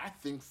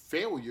think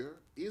failure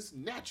is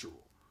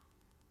natural.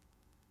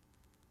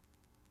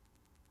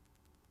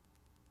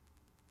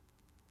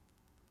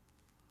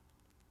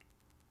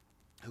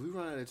 Have we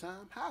run out of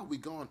time? How have we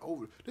gone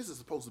over? This is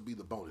supposed to be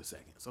the bonus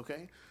seconds,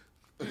 okay?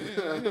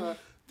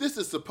 This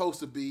is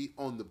supposed to be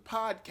on the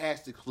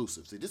podcast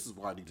exclusive. See, this is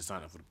why I need to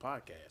sign up for the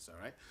podcast, all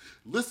right?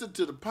 Listen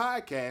to the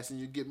podcast and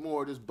you get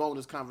more of this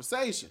bonus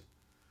conversation.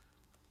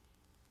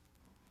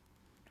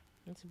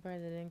 I'm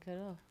surprised it didn't cut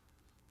off.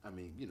 I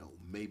mean,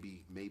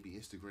 maybe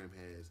Instagram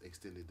has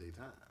extended their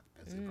time.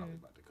 As they're probably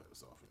about to cut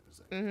us off in a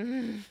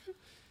second.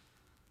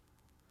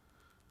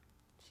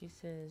 She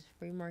says,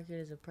 free market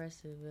is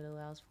oppressive. It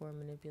allows for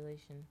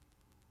manipulation.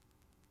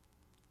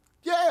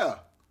 Yeah.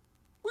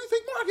 What do you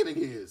think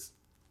marketing is?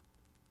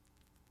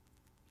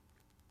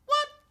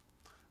 What?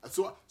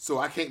 So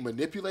I can't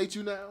manipulate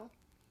you now?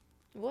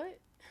 What?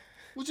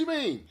 What you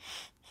mean?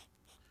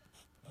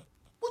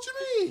 What you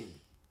mean?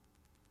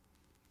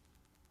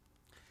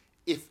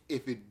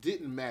 If it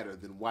didn't matter,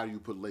 then why do you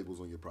put labels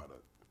on your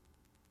product?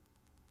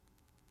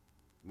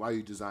 Why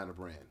you design a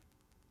brand?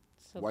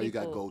 Why you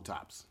got gold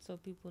tops? So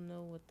people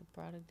know what the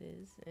product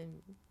is,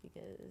 and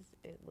because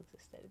it looks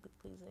aesthetically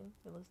pleasing,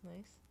 it looks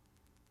nice.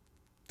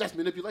 That's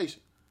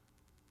manipulation.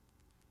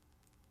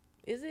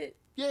 Is it?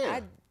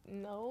 Yeah.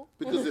 No.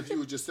 Because if you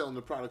were just selling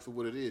the product for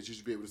what it is, you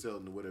should be able to sell it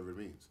into whatever it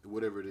means,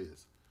 whatever it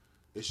is.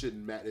 It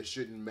shouldn't matter. It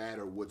shouldn't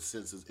matter what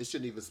senses. It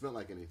shouldn't even smell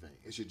like anything.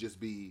 It should just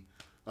be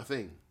a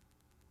thing.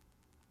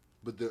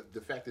 But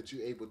the fact that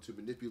you're able to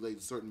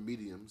manipulate certain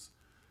mediums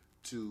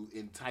to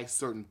entice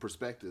certain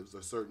perspectives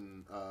or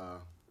certain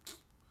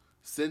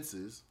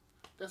senses,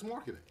 that's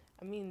marketing.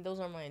 I mean, those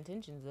aren't my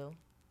intentions, though.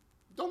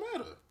 Don't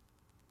matter.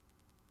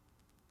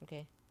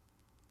 Okay.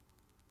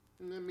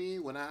 I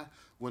mean, when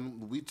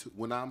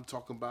I'm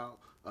talking about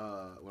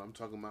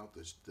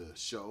the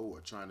show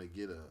or trying to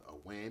get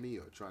a whammy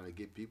or trying to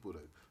get people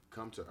to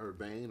come to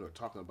Urbane or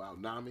talking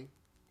about NAMI,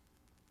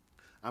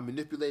 I'm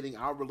manipulating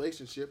our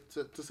relationship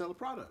to sell a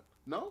product.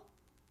 No?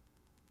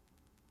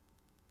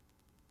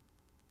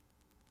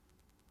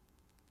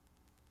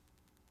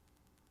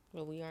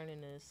 Well, we aren't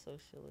in a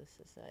socialist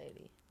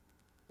society.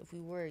 If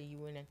we were, you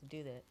wouldn't have to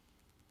do that.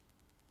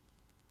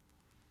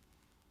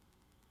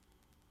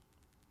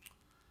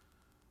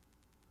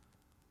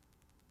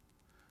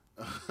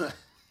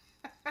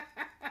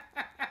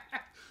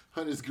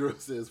 Honey's girl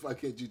says, why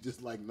can't you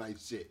just like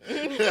nice shit?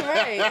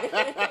 Right.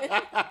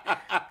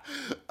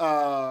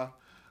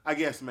 I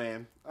guess,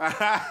 man. Right.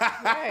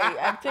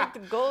 I picked the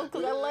gold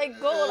because I like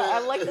gold.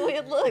 I like the way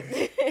it looked.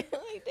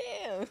 Like,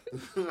 damn.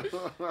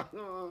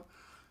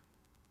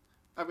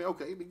 I mean,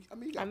 okay. I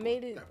mean, I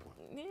made it.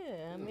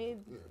 Yeah, I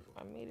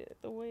made it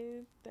the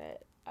way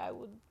that I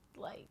would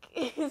like.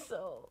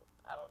 So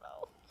I don't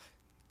know.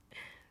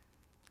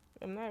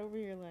 I'm not over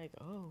here like,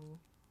 oh,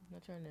 I'm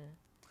not trying to.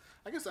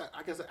 I guess I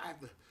have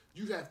to.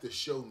 You have to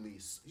show me.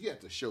 You have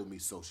to show me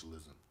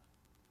socialism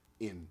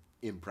in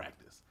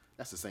practice.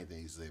 That's the same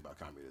thing you say about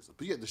communism.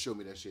 But you have to show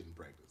me that shit in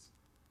practice.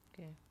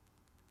 Okay.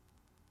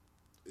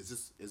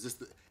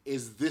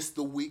 Is this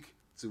the week?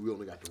 So we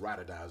only got the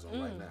ride-or-dies on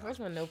right now. Where's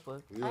my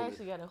notebook? I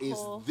actually got a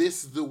whole... Is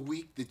this the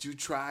week that you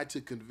tried to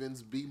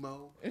convince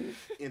BMO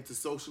into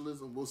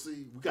socialism? We'll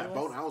see. We got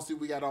bonus. I don't see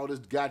we got all this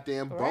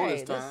goddamn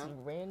bonus time. That's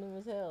random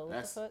as hell.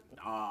 What the fuck?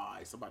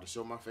 It's about to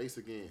show my face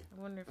again.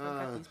 I wonder if I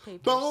got these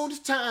papers. Bonus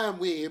time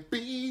with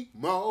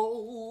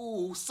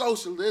BMO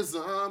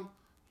socialism.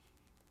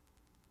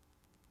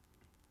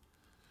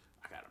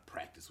 I gotta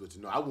practice what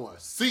you know. I want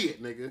to see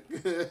it, nigga.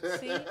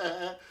 See?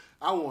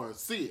 I want to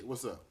see it.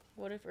 What's up?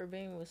 What if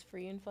Urbane was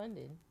free and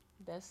funded?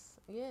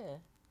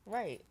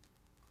 Right.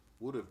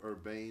 What if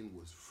Urbane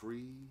was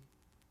free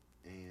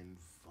and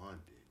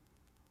funded?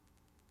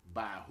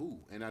 By who?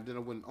 And then I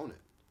wouldn't own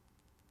it.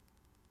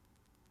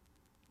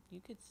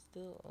 You could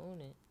still own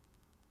it.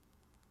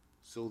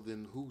 So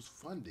then who's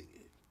funding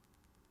it?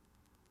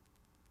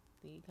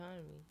 The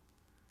economy.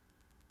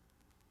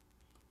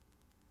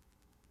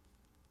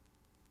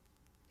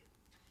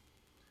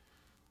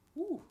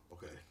 Woo.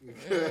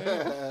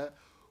 Okay.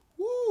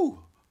 Woo.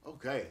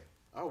 Okay.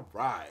 All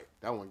right.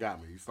 That one got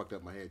me. You fucked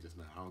up my head just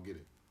now. I don't get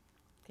it.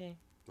 Okay.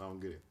 I don't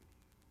get it.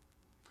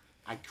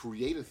 I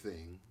create a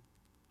thing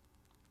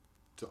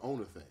to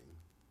own a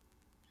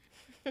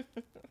thing,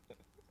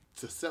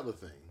 to sell a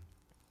thing,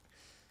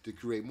 to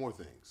create more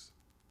things,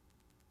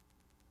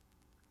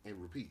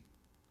 and repeat.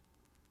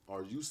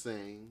 Are you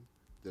saying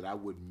that I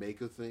would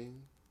make a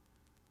thing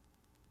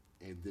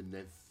and then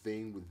that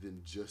thing would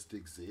then just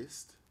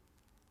exist?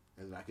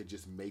 And I could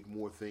just make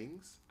more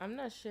things? I'm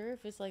not sure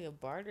if it's like a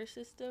barter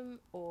system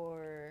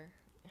or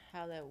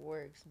how that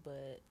works,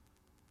 but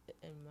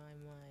in my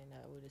mind,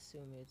 I would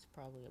assume it's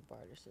probably a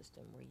barter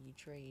system where you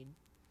trade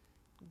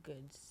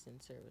goods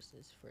and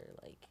services for,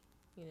 like,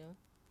 you know.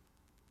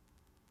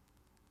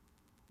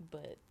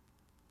 But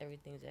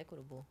everything's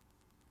equitable.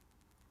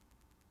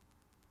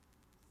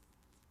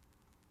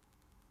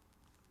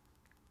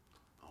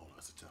 Oh,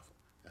 that's a tough one.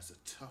 That's a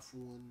tough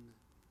one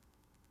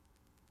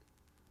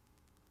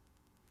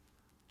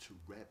to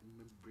wrap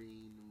my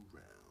brain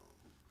around.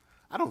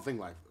 I don't think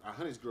life.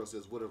 Honey's girl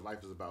says, "What if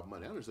life is about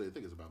money?" I don't necessarily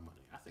think it's about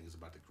money. I think it's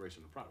about the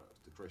creation of products,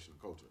 the creation of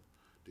culture,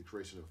 the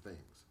creation of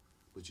things.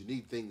 But you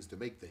need things to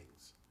make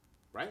things,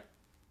 right?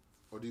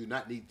 Or do you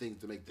not need things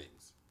to make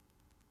things?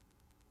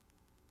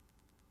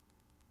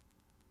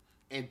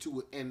 And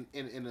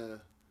in the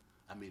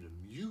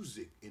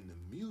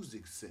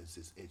music sense,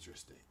 it's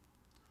interesting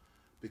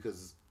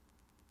because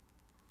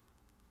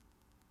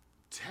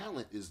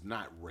talent is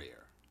not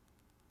rare.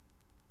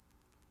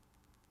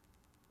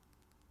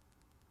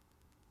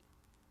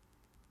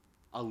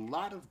 A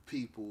lot of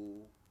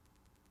people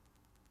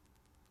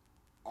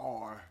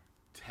are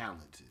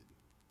talented,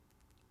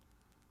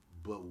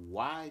 but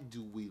why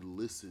do we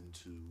listen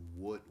to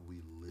what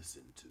we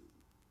listen to?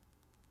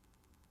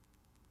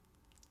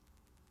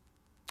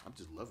 I'm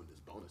just loving this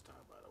bonus time,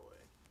 by the way.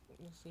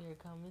 You'll see your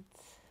comments.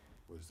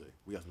 What do you say?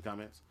 We got some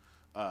comments.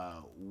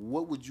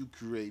 What would you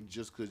create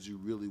just because you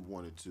really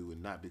wanted to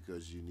and not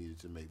because you needed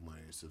to make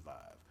money to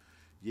survive?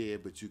 Yeah,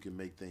 but you can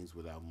make things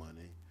without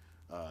money.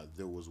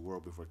 There was a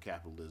world before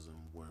capitalism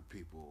where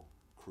people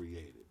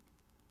created.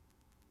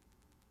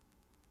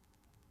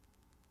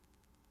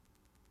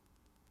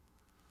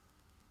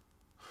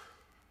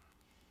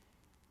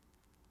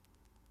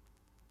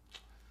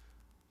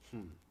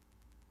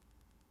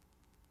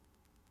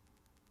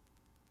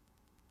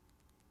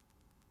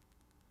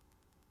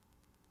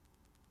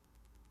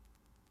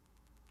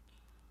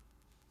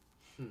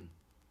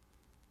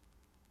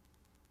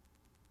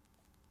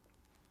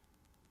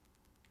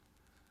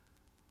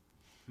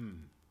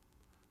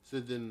 So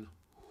then,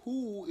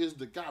 who is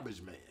the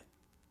garbage man?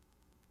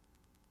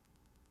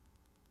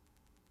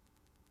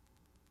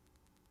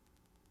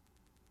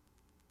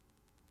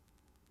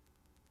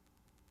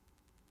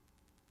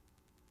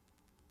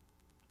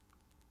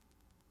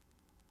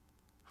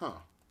 Huh.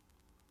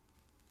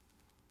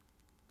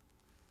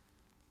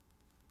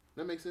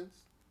 That makes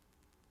sense?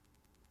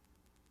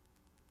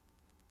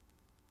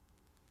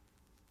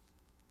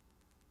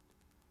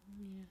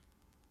 Yeah.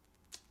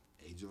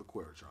 Age of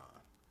Aquaritron.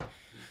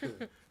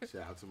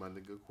 Shout out to my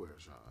nigga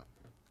Aquaritron.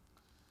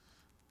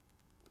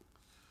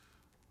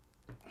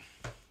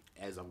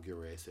 As I'm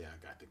getting ready to say, I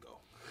got to go.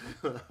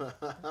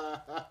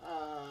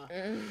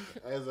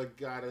 As I'm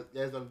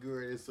getting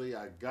ready to say,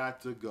 I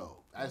got to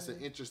go. That's an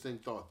interesting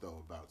thought,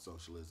 though, about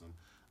socialism.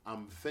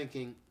 I'm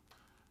thinking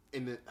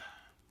in the...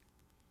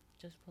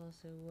 Just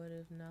posted, what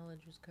if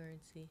knowledge was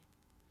currency?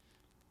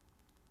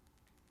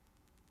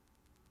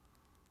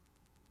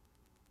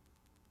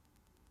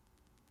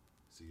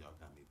 See, y'all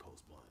got me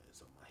post-blind,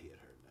 so my head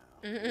hurt now.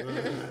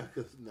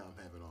 Because now I'm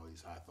having all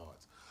these high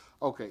thoughts.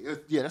 Okay,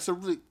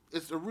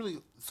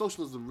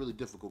 socialism, really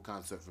difficult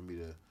concept for me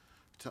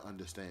to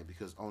understand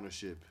because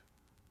ownership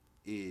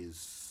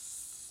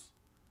is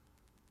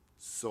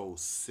so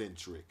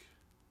centric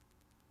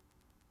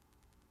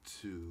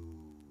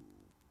to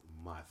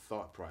my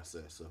thought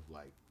process of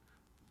like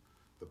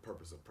the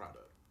purpose of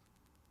product.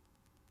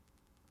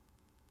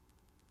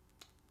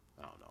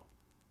 I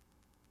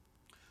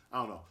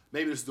don't know.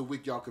 Maybe this is the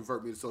week y'all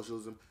convert me to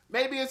socialism.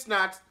 Maybe it's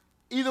not.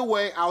 Either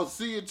way, I'll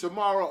see you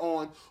tomorrow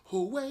on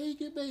Who Wake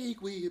and Make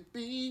We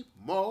Be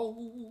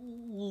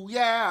Mo.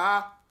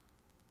 Yeah.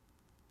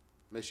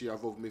 Make sure y'all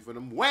vote for me for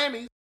them whammies.